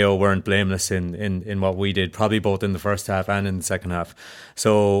Mayo weren't blameless in what we did, probably both in the first half and in the second half.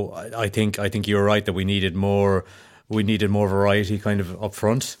 So I think you're right that we needed more variety kind of up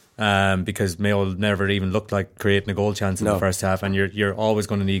front. because Mayo never even looked like creating a goal chance in the first half, and you're always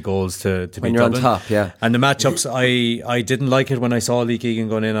going to need goals to when beat you're Dublin. on top. Yeah, and the matchups, I didn't like it when I saw Lee Keegan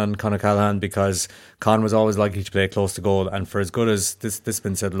going in on Conor Callahan, because Con was always likely to play close to goal, and for as good as this has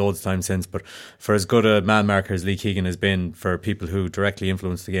been said loads of times since, but for as good a man marker as Lee Keegan has been for people who directly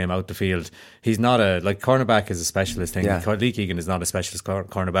influence the game out the field, he's not cornerback is a specialist thing. Lee Keegan is not a specialist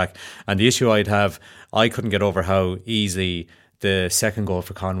cornerback, and the issue I couldn't get over how easy the second goal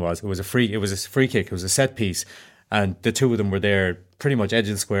for Con was. It was a free kick, it was a set piece, and the two of them were there pretty much edge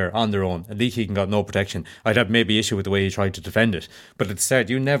and square on their own, and Lee Keegan got no protection. I'd have maybe issue with the way he tried to defend it, but at the start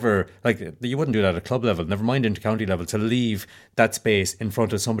you wouldn't do that at club level, never mind inter-county level, to leave that space in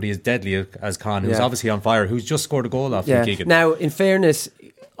front of somebody as deadly as Con, who's obviously on fire, who's just scored a goal off Lee Keegan. Now, in fairness,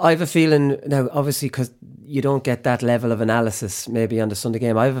 I have a feeling, now obviously because you don't get that level of analysis maybe on the Sunday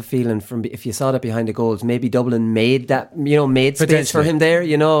game, I have a feeling from if you saw that behind the goals, maybe Dublin made space for him there,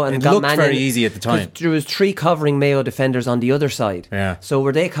 and it got looked Mannion very easy at the time. There was 3 covering Mayo defenders on the other side. Yeah. So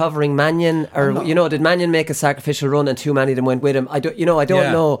were they covering Mannion, or did Mannion make a sacrificial run and too many of them went with him? I don't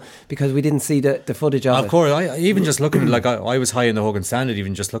know, because we didn't see the footage of it. Of course, I even just looking at I was high in the Hogan Standard,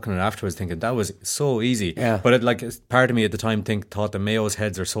 even just looking at it afterwards, thinking that was so easy. Yeah. But part of me at the time thought that Mayo's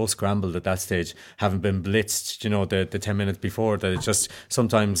heads are so scrambled at that stage, having been blitzed, the 10 minutes before, that it's just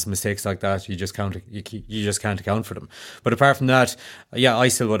sometimes mistakes like that you just can't account for them. But apart from that, I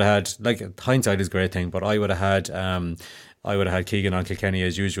still would have had, hindsight is a great thing, but I would have had Keegan on Kilkenny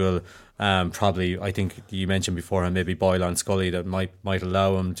as usual. Probably, I think you mentioned beforehand, maybe Boyle on Scully, that might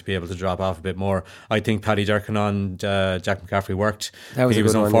allow him to be able to drop off a bit more. I think Paddy Durkin on Jack McCaffrey worked. He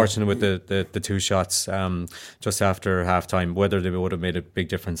was unfortunate with the 2 shots just after half time. Whether they would have made a big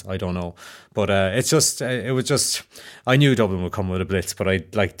difference, I don't know. But it was just I knew Dublin would come with a blitz, but I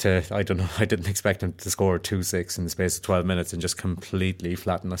didn't expect them to score 2-6 in the space of 12 minutes and just completely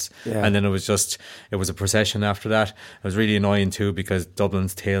flatten us. Yeah. And then it was a procession after that. It was really annoying too, because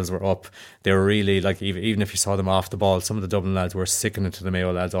Dublin's tails were up. They were really, even if you saw them off the ball, some of the Dublin lads were sicking it to the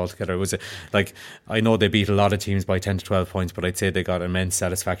Mayo lads altogether. It was I know they beat a lot of teams by 10 to 12 points, but I'd say they got immense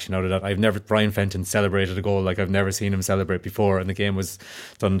satisfaction out of that. Brian Fenton celebrated a goal like I've never seen him celebrate before, and the game was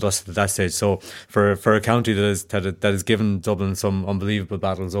done and dusted at that stage. So for a county that has given Dublin some unbelievable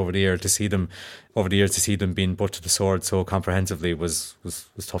battles over the years, to see them being put to the sword so comprehensively was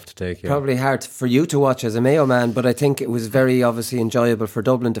tough to take. Probably hard for you to watch as a Mayo man, but I think it was very obviously enjoyable for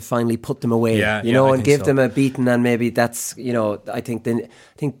Dublin to finally put them away, and give them a beating. And maybe that's, I think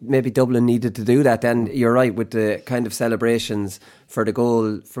maybe Dublin needed to do that. And you're right with the kind of celebrations for the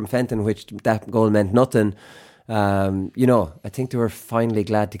goal from Fenton, which that goal meant nothing. I think they were finally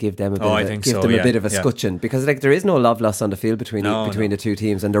glad to give them a bit of a scutcheon, because there is no love lost on the field between the two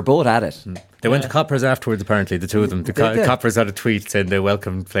teams, and they're both at it. They went to Coppers afterwards, apparently, the two of them. Coppers had a tweet saying they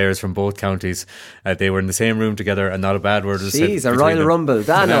welcomed players from both counties. They were in the same room together, and not a bad word was said. Jeez, a Royal Rumble.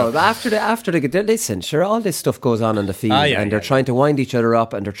 Listen, sure, all this stuff goes on the field, and they're trying to wind each other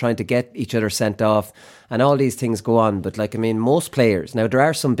up, and they're trying to get each other sent off, and all these things go on. But most players, now there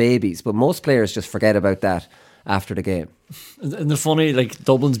are some babies, but most players just forget about that after the game. And the funny,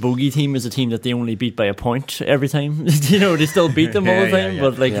 Dublin's bogey team is a team that they only beat by a point every time. They still beat them all the time.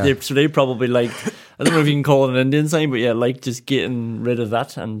 But they probably I don't know if you can call it an Indian sign, but just getting rid of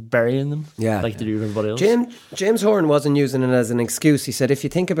that and burying them, like they do with everybody else. James Horan wasn't using it as an excuse. He said, if you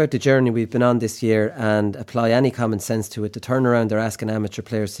think about the journey we've been on this year and apply any common sense to it, the turnaround they're asking amateur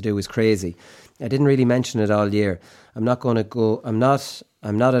players to do is crazy. I didn't really mention it all year. I'm not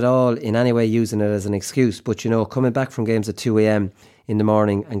at all in any way using it as an excuse, but coming back from games at 2 a.m. in the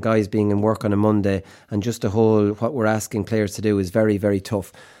morning and guys being in work on a Monday, and just the whole what we're asking players to do is very, very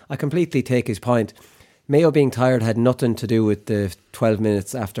tough. I completely take his point. Mayo being tired had nothing to do with the 12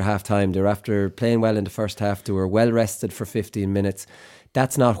 minutes after half time. They were after playing well in the first half. They were well rested for 15 minutes.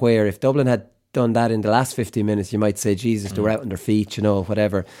 That's not where, if Dublin had done that in the last 15 minutes, you might say, Jesus, they were out on their feet,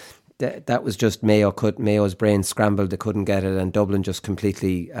 whatever. That was just Mayo's brain scrambled, they couldn't get it, and Dublin just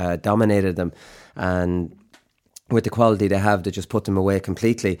completely dominated them. And with the quality they have, they just put them away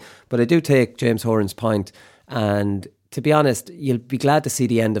completely. But I do take James Horan's point, and to be honest, you'll be glad to see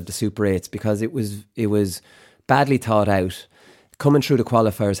the end of the Super 8s, because it was badly thought out. Coming through the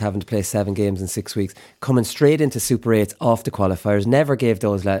qualifiers, having to play 7 games in 6 weeks, coming straight into Super 8s off the qualifiers, never gave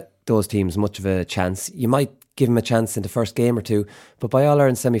those teams much of a chance. You might give them a chance in the first game or two, but by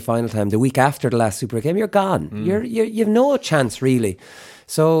All-Ireland semi-final time, the week after the last Super 8 game, you're gone. You've no chance really.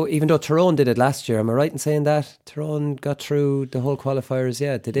 So even though Tyrone did it last year, am I right in saying that? Tyrone got through the whole qualifiers,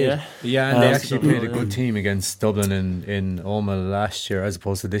 yeah, they did. Yeah, and they actually played a good team against Dublin in Omagh last year, as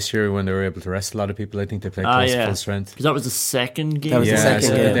opposed to this year when they were able to rest a lot of people. I think they played close to full strength. Because that was the second game. That was the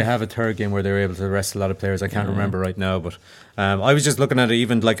second game. They have a third game where they were able to rest a lot of players. I can't remember right now, but I was just looking at it.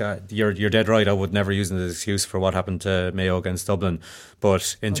 Even like you're dead right. I would never use it as an excuse for what happened to Mayo against Dublin.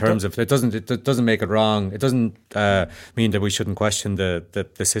 But in terms of it doesn't make it wrong. It doesn't mean that we shouldn't question the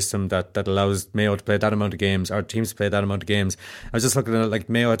system that allows Mayo to play that amount of games, our teams to play that amount of games. I was just looking at it, like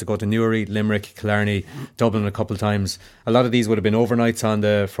Mayo had to go to Newry, Limerick, Killarney, Dublin a couple of times. A lot of these would have been overnights on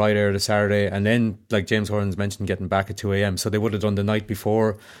the Friday or the Saturday, and then like James Horan's mentioned, getting back at 2 a.m. So they would have done the night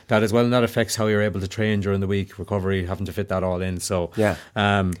before that as well, and that affects how you're able to train during the week, recovery, having to fit that all in. So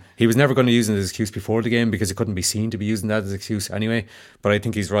he was never going to use it as an excuse before the game because it couldn't be seen to be using that as an excuse anyway. But I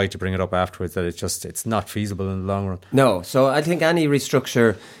think he's right to bring it up afterwards, that it's not feasible in the long run. No, so I think any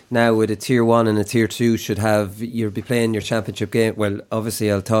restructure now with a tier 1 and a tier 2 should have, you'll be playing your championship game. Well,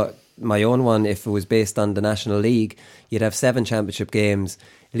 obviously I'll talk my own one. If it was based on the National League, you'd have 7 championship games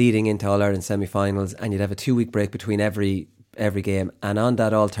leading into All-Ireland semi-finals, and you'd have a 2-week break between every game, and on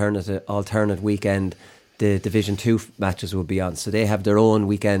that alternate weekend the Division 2 matches will be on. So they have their own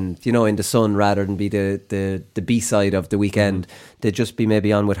weekend, in the sun, rather than be the B-side of the weekend. They'd just be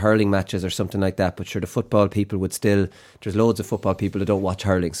maybe on with hurling matches or something like that. But sure, the football people would still, there's loads of football people that don't watch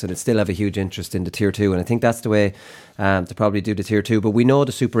hurling, so they'd still have a huge interest in the Tier 2. And I think that's the way to probably do the Tier 2. But we know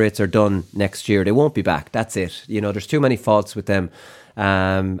the Super 8s are done next year. They won't be back. That's it. There's too many faults with them.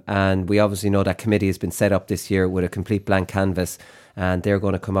 And we obviously know that committee has been set up this year with a complete blank canvas, and they're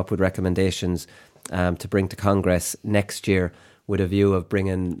going to come up with recommendations to bring to Congress next year with a view of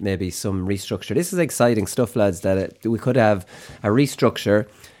bringing maybe some restructure. This is exciting stuff, lads, that we could have a restructure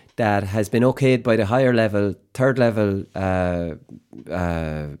that has been okayed by the higher level, third level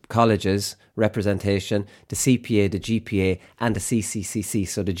colleges representation, the CPA, the GPA and the CCCC,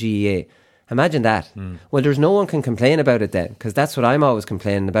 so the GEA. Imagine that. Well, there's no one can complain about it then, because that's what I'm always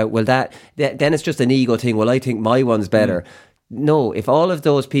complaining about. Well, then it's just an ego thing. Well, I think my one's better. No, if all of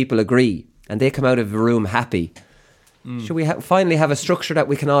those people agree and they come out of the room happy, should we finally have a structure that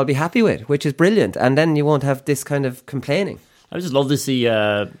we can all be happy with, which is brilliant, and then you won't have this kind of complaining. I would just love to see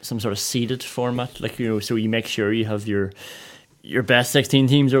some sort of seeded format, so you make sure you have your best 16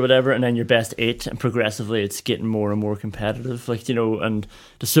 teams or whatever, and then your best 8, and progressively it's getting more and more competitive. And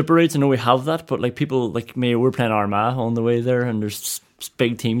the Super 8s, I know we have that, but people like Mayo, we're playing Armagh on the way there, and there's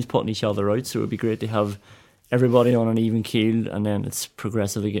big teams putting each other out, so it would be great to have everybody on an even keel, and then it's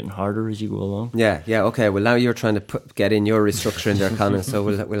progressively getting harder as you go along. Yeah, okay. Well, now you're trying to get in your restructuring there, Conor, so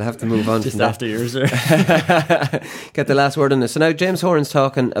we'll have to move on. Just after yours there. Get the last word on this. So now James Horan's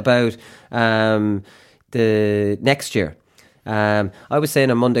talking about the next year. I was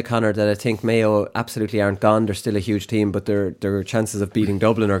saying on Monday, Conor, that I think Mayo absolutely aren't gone. They're still a huge team, but their chances of beating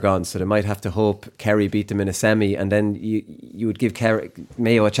Dublin are gone, so they might have to hope Kerry beat them in a semi, and then you would give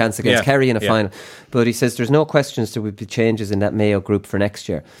Mayo a chance against Kerry in a final. But he says there's no questions there will be changes in that Mayo group for next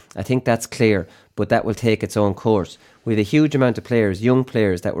year. I think that's clear, but that will take its own course. We have a huge amount of players, young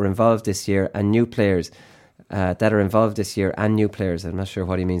players that were involved this year, and new players that are involved this year, and new players. I'm not sure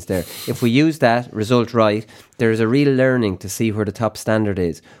what he means there. If we use that result right, there is a real learning to see where the top standard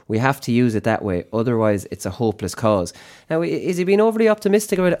is. We have to use it that way, otherwise it's a hopeless cause. Now, is he being overly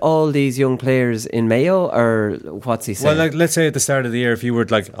optimistic about all these young players in Mayo, or what's he saying? Well, let's say at the start of the year, if you were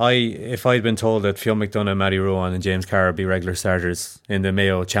if I'd been told that Fionn McDonough, Matty Rowan and James Carr would be regular starters in the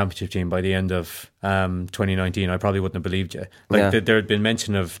Mayo championship team by the end of 2019, I probably wouldn't have believed you. There'd been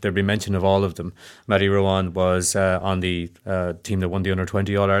mention of all of them. Matty Rowan was on the team that won the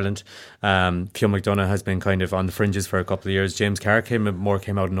under-20 All-Ireland. Fionn McDonough has been kind of on the fringes for a couple of years. James Carr came out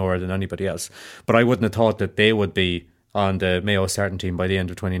of nowhere than anybody else. But I wouldn't have thought that they would be on the Mayo starting team by the end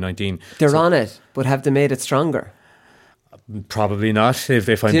of 2019. They're on it, but have they made it stronger? Probably not.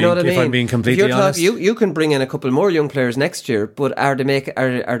 If I'm being completely honest, you can bring in a couple more young players next year, but are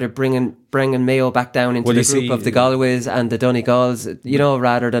they bringing Mayo back down into the group of the Galways and the Donegals,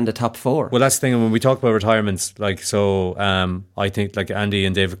 rather than the top 4? Well, that's the thing. When we talk about retirements, I think Andy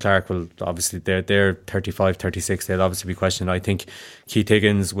and David Clark will obviously they're 35, 36. They'll obviously be questioned. I think Keith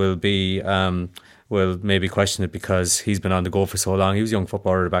Higgins will be. Will maybe question it because he's been on the go for so long. He was a young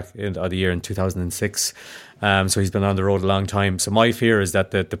footballer back in the year in 2006. So he's been on the road a long time. So my fear is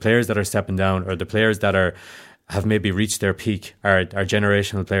that the players that are stepping down, or the players that are have maybe reached their peak are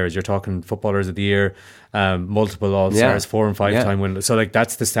generational players. You're talking footballers of the year, multiple All-Stars, 4 and 5 time winners. So like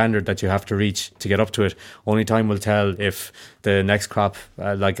that's the standard that you have to reach to get up to it. Only time will tell if the next crop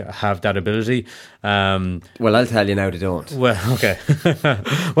have that ability. Well, I'll tell you now, they don't. Well, okay.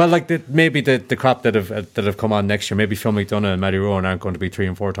 Well, like maybe the crop that have come on next year, maybe Phil McDonough and Matty Rowan aren't going to be 3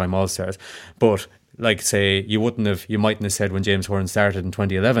 and 4 time All-Stars, but like say you mightn't have said when James Horan started in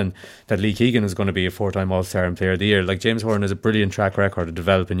 2011 that Lee Keegan was going to be a 4-time All-Star and Player of the Year. Like James Horan has a brilliant track record of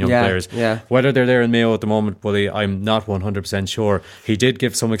developing young players. Yeah. Whether they're there in Mayo at the moment, Willie, I'm not 100% sure. He did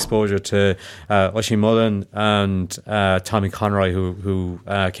give some exposure to Oisin Mullen and Tommy Conroy, who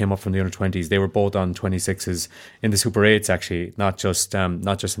came up from the under-20s. They were both on 26s in the Super 8s actually, not just in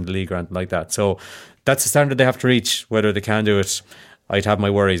the league or anything like that. So that's the standard they have to reach. Whether they can do it, I'd have my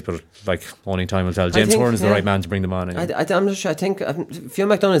worries, but like only time will tell. James Horan is the right man to bring them on. Anyway. I'm not sure. I think Phil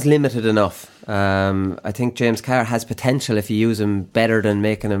McDonough is limited enough. I think James Carr has potential if you use him better than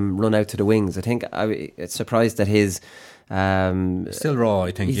making him run out to the wings. I think I'm surprised that his still raw.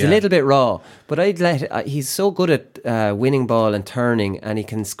 I think he's a little bit raw, but he's so good at winning ball and turning, and he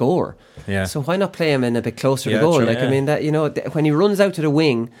can score. Yeah. So why not play him in a bit closer to goal? True, I mean that when he runs out to the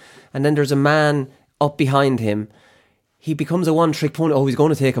wing, and then there's a man up behind him, he becomes a one-trick pony. Oh, he's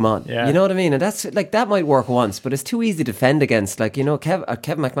going to take him on. Yeah. You know what I mean? And that's like that might work once, but it's too easy to defend against. Like Kevin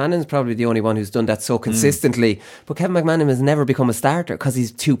McManam's probably the only one who's done that so consistently. But Kevin McManam has never become a starter because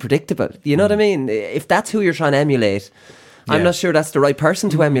he's too predictable. You know what I mean? If that's who you're trying to emulate, I'm not sure that's the right person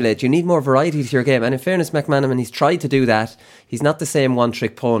to emulate. You need more variety to your game. And in fairness, McManaman, he's tried to do that. He's not the same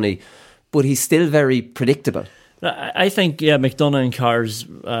one-trick pony, but he's still very predictable. I think McDonough and Carr's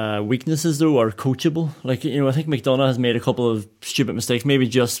weaknesses though are coachable. Like I think McDonough has made a couple of stupid mistakes, maybe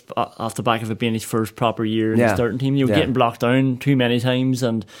just off the back of it being his first proper year in the starting team. Getting blocked down too many times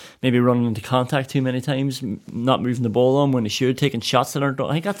and maybe running into contact too many times, not moving the ball on when he should, taking shots that aren't.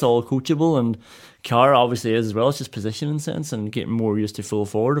 I think that's all coachable, and Carr obviously is as well. It's just positioning sense and getting more used to full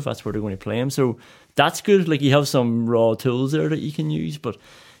forward if that's where they're going to play him. So that's good. Like you have some raw tools there that you can use, but.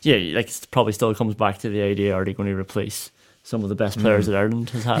 Yeah, like it probably still comes back to the idea: are they going to replace some of the best players that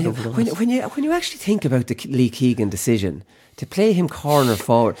Ireland has had over the last? When you actually think about the Lee Keegan decision to play him corner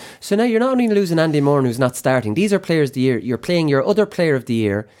forward, so now you're not only losing Andy Moran, who's not starting. These are players of the year. You're playing your other player of the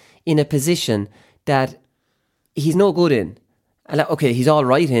year in a position that he's no good in. And okay, he's all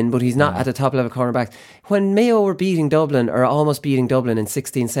right in, but he's not at the top level cornerback. When Mayo were beating Dublin, or almost beating Dublin in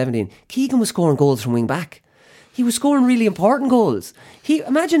 16-17, Keegan was scoring goals from wing back. He was scoring really important goals.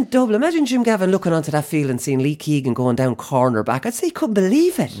 Imagine Jim Gavin looking onto that field and seeing Lee Keegan going down corner back. I'd say he couldn't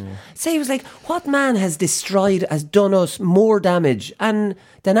believe it. I'd say he was like, what man has done us more damage than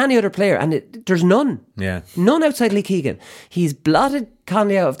any other player? And there's none. Yeah. None outside Lee Keegan. He's blotted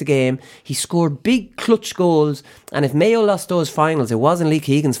Conley out of the game. He scored big clutch goals. And if Mayo lost those finals, it wasn't Lee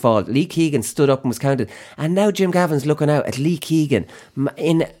Keegan's fault. Lee Keegan stood up and was counted. And now Jim Gavin's looking out at Lee Keegan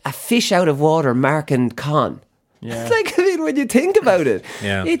in a fish out of water marking Con. Yeah. Like, I mean, when you think about it,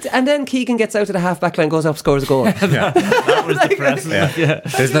 and then Keegan gets out to the half-back line, goes up, scores a goal. That was depressing.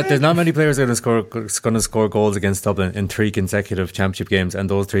 There's not many players going to score goals against Dublin in 3 consecutive championship games, and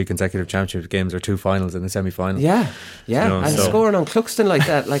those 3 consecutive championship games are 2 finals and a semi-final. Scoring on Cluxton like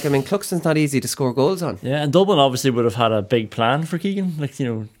that, like I mean, Cluxton's not easy to score goals on. Yeah, and Dublin obviously would have had a big plan for Keegan, like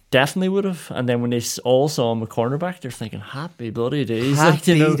definitely would have. And then when they all saw him a cornerback, they're thinking, happy bloody days.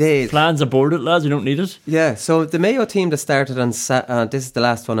 Happy days. Plans aborted, lads. We don't need it. Yeah, so the Mayo team that started on... this is the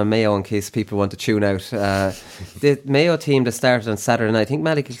last one on Mayo in case people want to tune out. The Mayo team that started on Saturday night, I think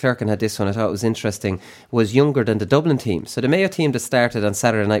Malachy Clerkin had this one, I thought it was interesting, was younger than the Dublin team. So the Mayo team that started on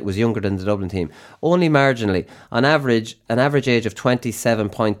Saturday night was younger than the Dublin team. Only marginally. On average, an average age of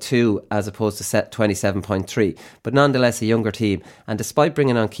 27.2 as opposed to 27.3. But nonetheless a younger team. And despite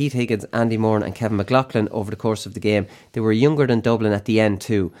bringing on Keith Higgins, Andy Moran and Kevin McLaughlin over the course of the game, they were younger than Dublin at the end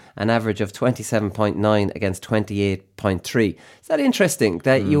too, an average of 27.9 against 28.3. Is that interesting?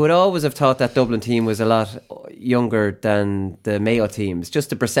 That you would always have thought that Dublin team was a lot younger than the Mayo team. It's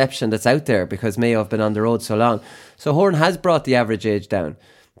just a perception that's out there because Mayo have been on the road so long. So Horan has brought the average age down.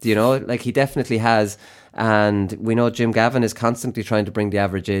 Like he definitely has. And we know Jim Gavin is constantly trying to bring the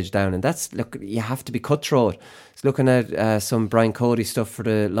average age down, and that's, look, you have to be cutthroat. I was looking at some Brian Cody stuff for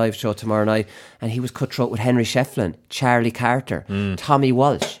the live show tomorrow night, and he was cutthroat with Henry Shefflin, Charlie Carter, Tommy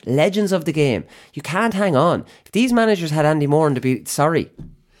Walsh, legends of the game. You can't hang on. If these managers had Andy Moran to be, sorry,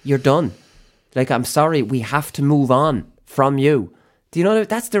 you're done. Like, I'm sorry, we have to move on from you. Do you know,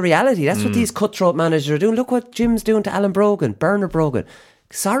 that's the reality. That's what these cutthroat managers are doing. Look what Jim's doing to Alan Brogan, Bernard Brogan.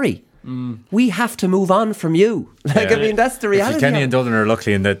 Sorry. We have to move on from you. I mean, that's the reality. Kenny and Dublin are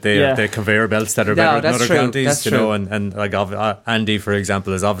lucky in that they have the conveyor belts that are better than other counties, you know, and like Andy, for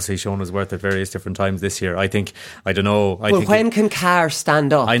example, has obviously shown his worth at various different times this year. I think when can Carr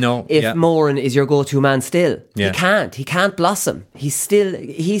stand up? I know if Moran is your go-to man still. Yeah. He can't blossom. He's still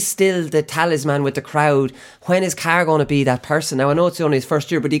the talisman with the crowd. When is Carr going to be that person? Now I know it's only his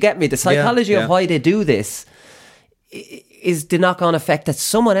first year, but you get me. The psychology of why they do this is the knock-on effect that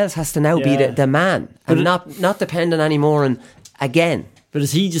someone else has to now be the man and not dependent anymore on again. But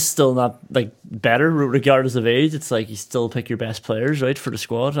is he just still not like better regardless of age? It's like you still pick your best players, right, for the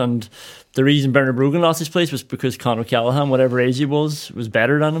squad. And the reason Bernard Brogan lost his place was because Conor Callaghan, whatever age he was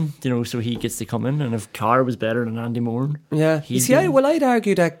better than him, you know, so he gets to come in. And if Carr was better than Andy Moran, I'd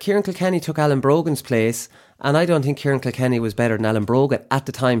argue that Kieran Kilkenny took Alan Brogan's place, and I don't think Kieran Kilkenny was better than Alan Brogan at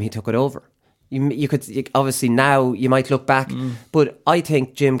the time he took it over. You could obviously now you might look back, but I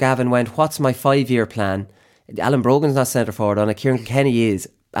think Jim Gavin went, "What's my 5-year plan?" Alan Brogan's not centre forward on it. Kieran Kenny is.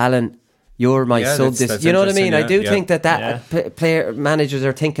 Alan, you're my sub. This, you know what I mean? I do think that player managers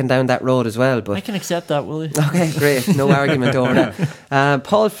are thinking down that road as well. But I can accept that, Willie. Okay, great. No argument over that.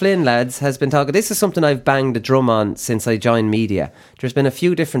 Paul Flynn, lads, has been talking. This is something I've banged the drum on since I joined media. There's been a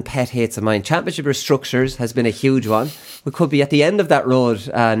few different pet hates of mine. Championship restructures has been a huge one. We could be at the end of that road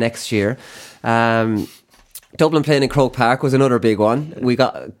next year. Dublin playing in Croke Park was another big one.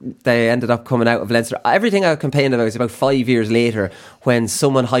 They ended up coming out of Leinster. Everything I complained about is about 5 years later when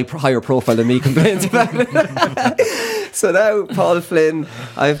someone higher profile than me complains about it. So now Paul Flynn,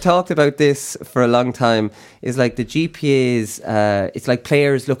 I've talked about this for a long time, is like the GPAs, it's like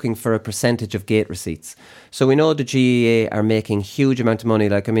players looking for a percentage of gate receipts. So we know the GAA are making huge amount of money.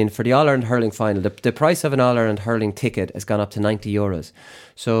 Like, I mean, for the All-Ireland hurling final, the price of an All-Ireland hurling ticket has gone up to €90.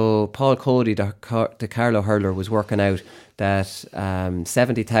 So Paul Cody, the Carlow hurler, was working out that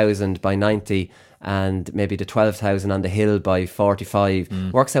 70,000 by 90 and maybe the 12,000 on the hill by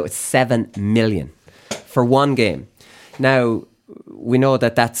 45 works out at 7 million for one game. Now, we know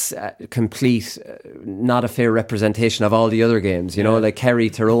that that's complete, not a fair representation of all the other games. You know, like Kerry,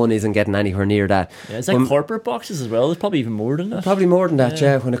 Tyrone isn't getting anywhere near that. Yeah, it's like corporate boxes as well. There's probably even more than that. Probably more than that,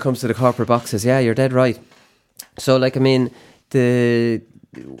 yeah, when it comes to the corporate boxes. Yeah, you're dead right. So, like, I mean,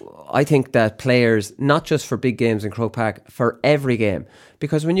 I think that players, not just for big games in Croke Park, for every game,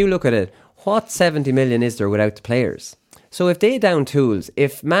 because when you look at it, what 70 million is there without the players? So if they down tools,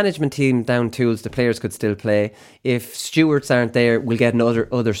 if management team down tools, the players could still play. If stewards aren't there, we'll get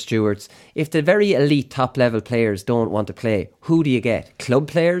other stewards. If the very elite top level players don't want to play, who do you get? Club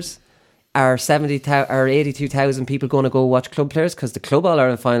players? Are 82,000 people going to go watch club players? Because the Club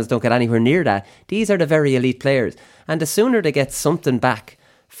All-Ireland finals don't get anywhere near that. These are the very elite players. And the sooner they get something back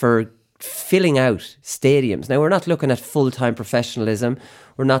for filling out stadiums. Now, we're not looking at full-time professionalism.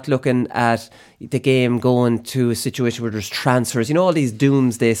 We're not looking at the game going to a situation where there's transfers. You know, all these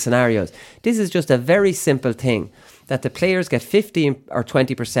doomsday scenarios. This is just a very simple thing, that the players get 15 or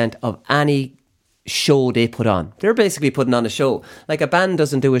 20% of any show they put on. They're basically putting on a show. Like a band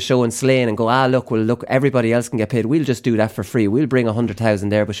doesn't do a show in Slane and go, look, everybody else can get paid. We'll just do that for free. We'll bring 100,000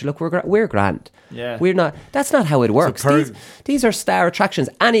 there, but look, we're grand. Yeah. We're not. That's not how it works. These are star attractions.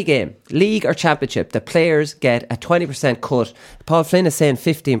 Any game, league or championship, the players get a 20% cut. Paul Flynn is saying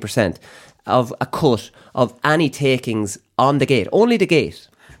 15% of a cut of any takings on the gate. Only the gate.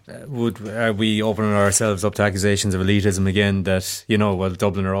 Are we opening ourselves up to accusations of elitism again, that, you know, well,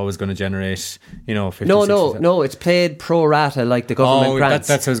 Dublin are always going to generate, you know, 50, No, it's paid pro rata like the government grants.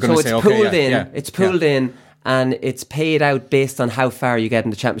 That's what I was going to say. So it's pooled in and it's paid out based on how far you get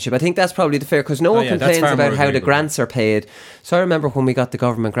in the championship. I think that's probably the fair, because no one complains about how the grants are paid. So I remember when we got the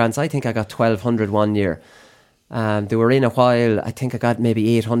government grants, I think I got 1,200 one year. They were in a while. I think I got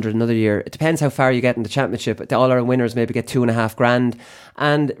maybe 800 another year. It depends how far you get in the championship. The All-Ireland winners maybe get 2.5 grand.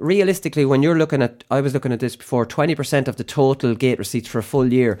 And realistically, when you're looking at, I was looking at this before, 20% of the total gate receipts for a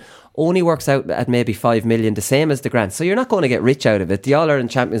full year only works out at maybe 5 million, the same as the grants. So you're not going to get rich out of it. The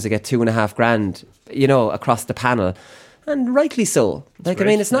All-Ireland champions will get 2.5 grand, you know, across the panel. And rightly so. Like, I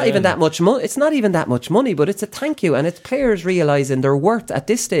mean, it's not even that much money. It's not even that much money, but it's a thank you, and it's players realising their worth at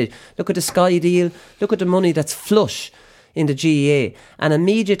this stage. Look at the Sky deal. Look at the money that's flush in the GEA, and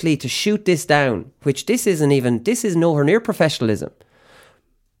immediately to shoot this down, which this is nowhere near professionalism.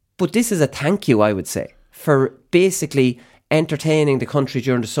 But this is a thank you, I would say, for basically entertaining the country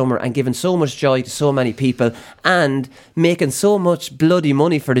during the summer and giving so much joy to so many people and making so much bloody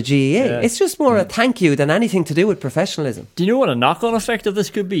money for the GAA. Yeah. It's just more a thank you than anything to do with professionalism. Do you know what a knock-on effect of this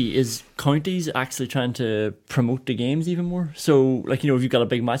could be? Is counties actually trying to promote the games even more? So, like, if you've got a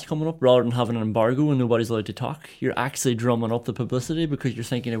big match coming up, rather than having an embargo and nobody's allowed to talk, you're actually drumming up the publicity because you're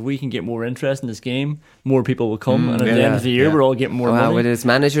thinking if we can get more interest in this game, more people will come, and at the end of the year, we're all getting more money. Well, it's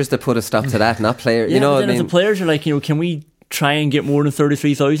managers that put a stop to that, not players. If the players are like, can we try and get more than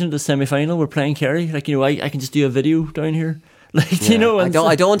 33,000 at the semi-final? We're playing Kerry. Like, I can just do a video down here. Like,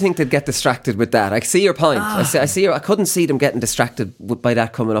 I don't think they'd get distracted with that. I see your point. I see. I couldn't see them getting distracted by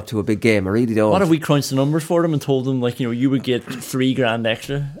that coming up to a big game. I really don't. What if we crunched the numbers for them and told them, like, you would get $3,000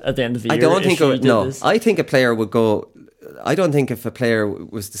 extra at the end of the year? I think a player would go. I don't think if a player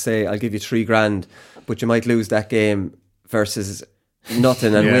was to say, "I'll give you $3,000, but you might lose that game," versus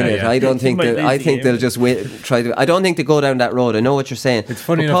nothing and win it. I don't think that. I think they'll just win. I don't think they go down that road. I know what you're saying. It's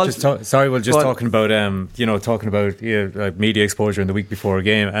funny enough. Talking about like media exposure in the week before a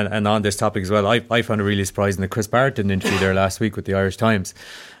game, and on this topic as well. I found it really surprising that Chris Barrett did an interview there last week with the Irish Times,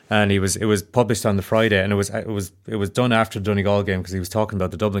 and it was published on the Friday, and it was done after the Donegal game because he was talking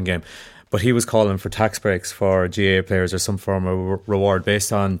about the Dublin game. But he was calling for tax breaks for GAA players or some form of reward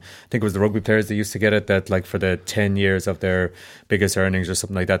based on, I think it was the rugby players that used to get it, that like for the 10 years of their biggest earnings or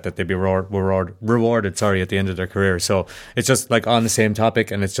something like that they'd be rewarded at the end of their career. So it's just like on the same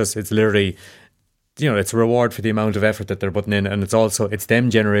topic, and it's literally, it's a reward for the amount of effort that they're putting in, and it's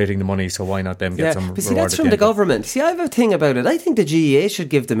them generating the money, so why not them get some reward? But see, that's from the government. See, I have a thing about it. I think the GAA should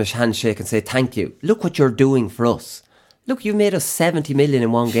give them a handshake and say, thank you. Look what you're doing for us. Look, you made us 70 million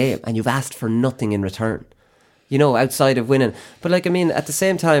in one game and you've asked for nothing in return, outside of winning. But at the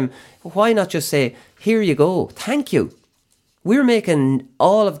same time, why not just say, here you go, thank you. We're making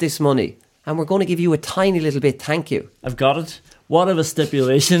all of this money and we're going to give you a tiny little bit, thank you. I've got it. What if a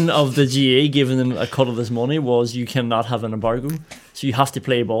stipulation of the GAA giving them a cut of this money was you cannot have an embargo, so you have to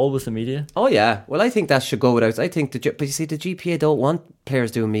play ball with the media? Oh yeah, well I think that should go without. I think but you see, the GPA don't want players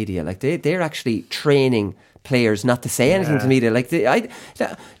doing media. Like they're actually training players not to say anything to media. Like I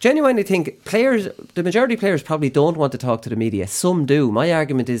genuinely think the majority of players probably don't want to talk to the media. Some do. My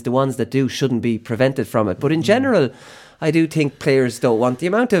argument is the ones that do shouldn't be prevented from it. But in general, I do think players don't want. The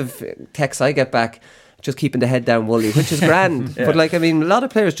amount of texts I get back just keeping the head down, Wooly, which is grand. But a lot of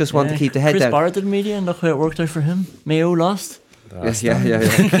players just want to keep the head down. Chris Barrett did media and look how it worked out for him. Mayo lost. Yes, yeah.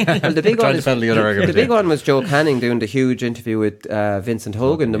 Well, the big one was Joe Canning doing the huge interview with Vincent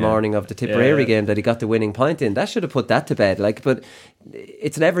Hogan the morning of the Tipperary game that he got the winning point in. That should have put that to bed. But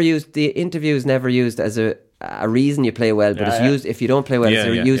it's never used. The interview is never used as a reason you play well, but it's used if you don't play well.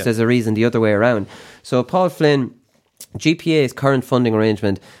 It's used as a reason the other way around. So Paul Flynn, GPA's current funding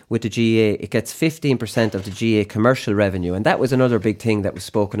arrangement with the GAA, it gets 15% of the GAA commercial revenue, and that was another big thing that was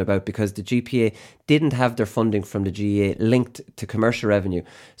spoken about because the GPA didn't have their funding from the GAA linked to commercial revenue.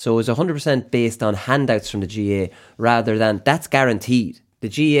 So it was 100% based on handouts from the GAA rather than, that's guaranteed. The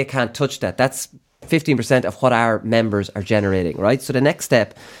GAA can't touch that. That's 15% of what our members are generating, right? So the next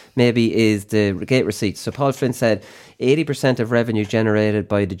step maybe is the gate receipts. So Paul Flynn said 80% of revenue generated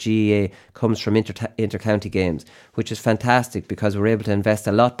by the GAA comes from inter-county games, which is fantastic because we're able to invest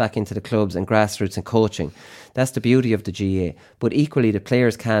a lot back into the clubs and grassroots and coaching. That's the beauty of the GAA. But equally, the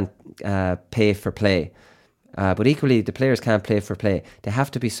players can't pay for play. They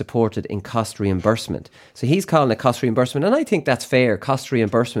have to be supported in cost reimbursement. So he's calling it cost reimbursement, and I think that's fair, cost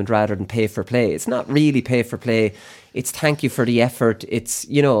reimbursement rather than pay for play. It's not really pay for play. It's thank you for the effort. It's,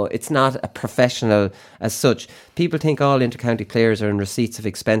 it's not a professional as such. People think all inter-county players are in receipts of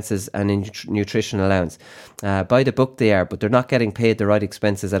expenses and in nutrition allowance. By the book they are, but they're not getting paid the right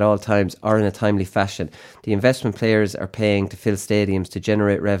expenses at all times or in a timely fashion. The investment players are paying to fill stadiums to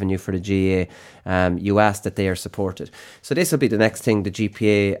generate revenue for the GAA. You ask that they are supported. So this will be the next thing the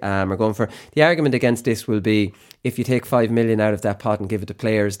GPA are going for. The argument against this will be, if you take 5 million out of that pot and give it to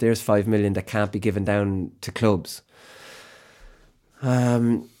players, there's 5 million that can't be given down to clubs.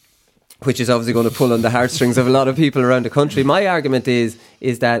 Which is obviously going to pull on the heartstrings of a lot of people around the country. My argument is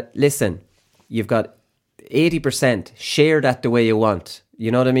that, listen, you've got 80%, share that the way you want. You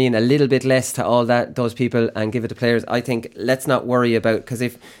know what I mean? A little bit less to all those people and give it to players. I think let's not worry about, because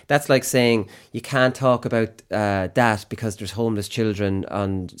if that's like saying you can't talk about that because there's homeless children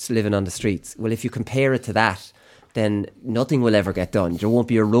living on the streets. Well, if you compare it to that, then nothing will ever get done. There won't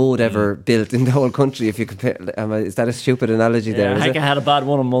be a road ever built in the whole country if you compare. Is that a stupid analogy there? I think I had a bad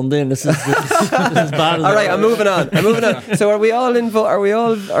one on Monday, and this is bad. All right, I'm moving on. So are we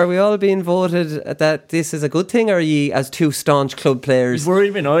all being voted that this is a good thing, or are ye, as two staunch club players? You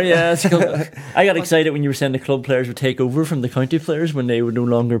worried me now, yeah. I got excited when you were saying the club players would take over from the county players when they would no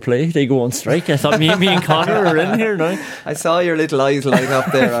longer play. They go on strike. I thought me and Connor are in here now. I saw your little eyes light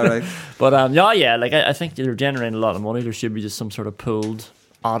up there, all right. But I think they're generating a lot of money. There should be just some sort of pooled,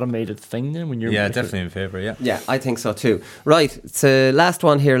 automated thing then when you're... Yeah, definitely in favour, yeah. Yeah, I think so too. Right, it's the last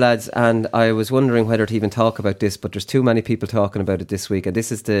one here, lads, and I was wondering whether to even talk about this, but there's too many people talking about it this week, and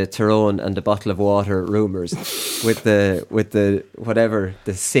this is the Tyrone and the bottle of water rumours with the whatever,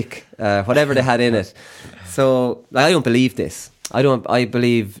 the sick, whatever they had in it. So, I don't believe this. I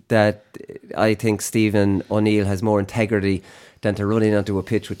believe that I think Stephen O'Neill has more integrity than to run in onto a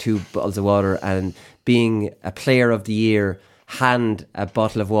pitch with 2 bottles of water and being a player of the year, hand a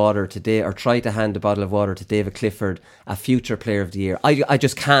bottle of water today, or try to hand a bottle of water to David Clifford, a future player of the year. I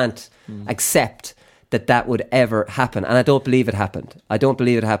just can't accept that would ever happen, and I don't believe it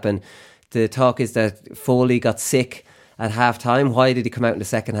happened. The talk is that Foley got sick at half time. Why did he come out in the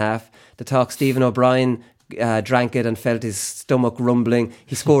second half? The talk, Stephen O'Brien drank it and felt his stomach rumbling.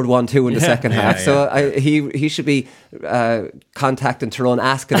 He scored 1-2 in the second half. So he should be contacting Tyrone,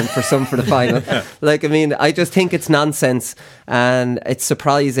 asking him for some for the final. I just think it's nonsense and it's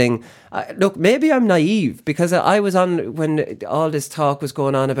surprising. Look, maybe I'm naive because I was on when all this talk was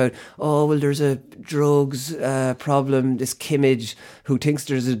going on about, there's a drugs problem, this Kimmage who thinks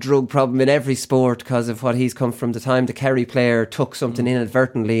there's a drug problem in every sport because of what he's come from, the time the Kerry player took something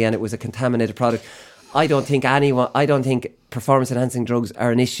inadvertently and it was a contaminated product. I don't think performance enhancing drugs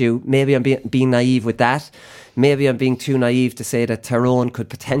are an issue. Maybe I'm being naive with that. Maybe I'm being too naive to say that Tyrone could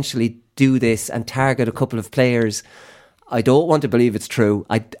potentially do this and target a couple of players. I don't want to believe it's true.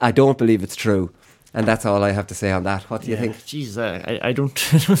 I don't believe it's true. And that's all I have to say on that. What do you think? Jesus, I don't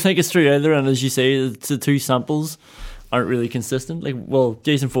think it's true either. And as you say, the 2 samples aren't really consistent.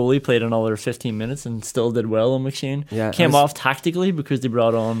 Jason Foley played another 15 minutes and still did well on McShane. Yeah, came off tactically because they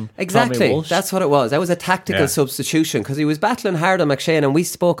brought on Tommy Walsh. That's what it was. That was a tactical substitution because he was battling hard on McShane, and we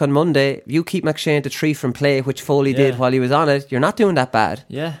spoke on Monday. You keep McShane to 3 from play, which Foley did while he was on it. You're not doing that bad.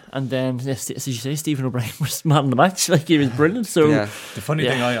 Yeah, and then as you say, Stephen O'Brien was man of the match. He was brilliant. So the funny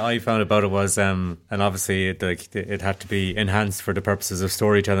thing I found about it was, and obviously it had to be enhanced for the purposes of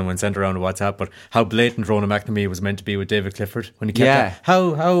storytelling when sent around WhatsApp, but how blatant Ronan McNamee was meant to be with David Clifford when he kept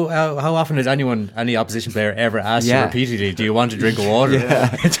how often has any opposition player ever asked you repeatedly, do you want a drink of water?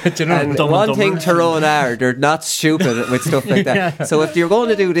 Do you know, and one thing Tyrone are, they're not stupid with stuff like that. So if you're going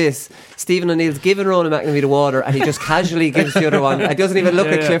to do this, Stephen O'Neill's giving Ronan McNamee the water and he just casually gives the other one and doesn't even look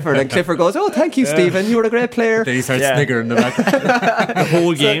at Clifford, and Clifford goes, thank you Stephen, you were a great player. Then he starts sniggering the back the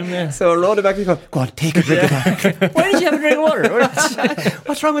whole game. So Ronan McNamee goes, go on, take a drink of that. Why did you have a drink of water?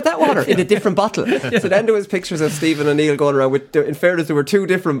 What's wrong with that water? In a different bottle. So then there was pictures of Stephen O'Neill going around with, in fairness, there were 2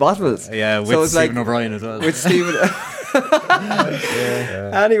 different bottles. Yeah, with Stephen O'Brien as well. With Stephen.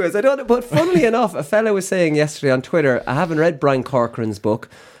 Anyways, but funnily enough, a fellow was saying yesterday on Twitter, I haven't read Brian Corcoran's book,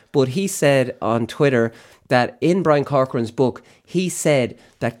 but he said on Twitter that in Brian Corcoran's book, he said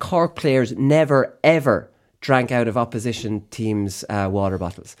that Cork players never ever drank out of opposition teams' water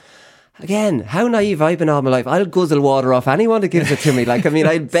bottles. Again, how naive I've been all my life. I'll guzzle water off anyone that gives it to me.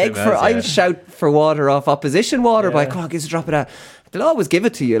 I'll shout for water off opposition water, but come on, give us a drop of that. They'll always give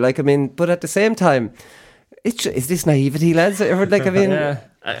it to you. But at the same time, is this naivety, lads? I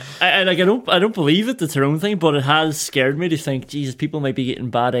don't believe it, the Tyrone thing, but it has scared me to think, Jesus, people might be getting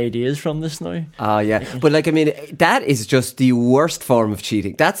bad ideas from this now. But that is just the worst form of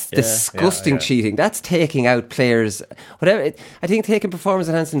cheating. That's disgusting cheating. That's taking out players. Whatever. I think taking performance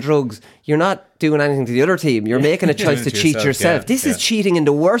enhancing drugs, you're not doing anything to the other team. You're making a choice to cheat yourself. This is cheating in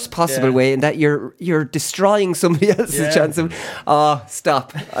the worst possible way, in that you're destroying somebody else's chance of.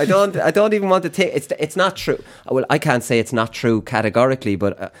 Stop! I don't even want to take. It's not true. Well, I can't say it's not true categorically,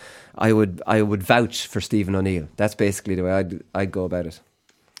 but I would vouch for Stephen O'Neill. That's basically the way I'd go about it.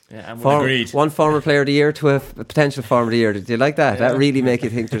 Yeah, agreed. One former player of the year to a potential former of the year. Do you like that? That really make you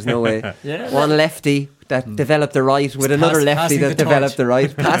think there's no way. One lefty that developed the right with another lefty that developed the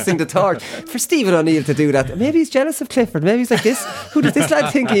right, passing the torch. For Stephen O'Neill to do that, maybe he's jealous of Clifford. Maybe he's like, this. Who does this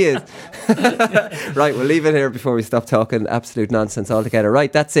lad think he is? Right, we'll leave it here before we stop talking absolute nonsense altogether.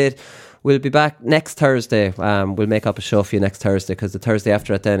 Right, that's it. We'll be back next Thursday. We'll make up a show for you next Thursday, because the Thursday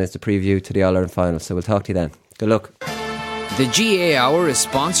after it then is the preview to the All-Ireland final. So we'll talk to you then. Good luck. The GA Hour is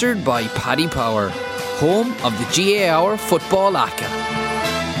sponsored by Paddy Power, home of the GA Hour Football Acca.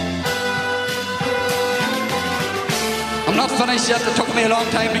 I'm not finished yet. It took me a long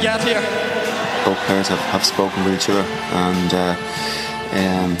time to get here. Both parents have spoken with each other,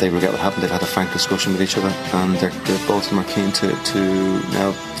 and they regret what happened. They've had a frank discussion with each other, and they're both of them are keen to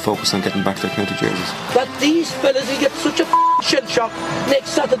now focus on getting back their county jerseys. That these fellas will get such a shell shock next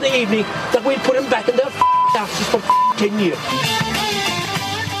Saturday evening that we'll put them back in their asses for 10 years.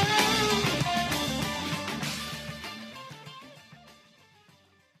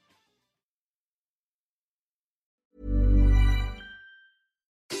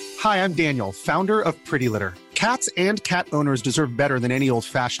 Hi, I'm Daniel, founder of Pretty Litter. Cats and cat owners deserve better than any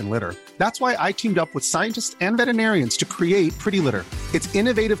old-fashioned litter. That's why I teamed up with scientists and veterinarians to create Pretty Litter. Its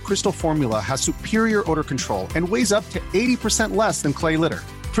innovative crystal formula has superior odor control and weighs up to 80% less than clay litter.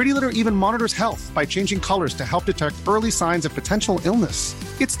 Pretty Litter even monitors health by changing colors to help detect early signs of potential illness.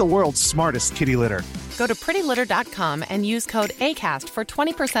 It's the world's smartest kitty litter. Go to prettylitter.com and use code ACAST for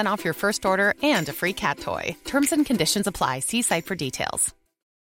 20% off your first order and a free cat toy. Terms and conditions apply. See site for details.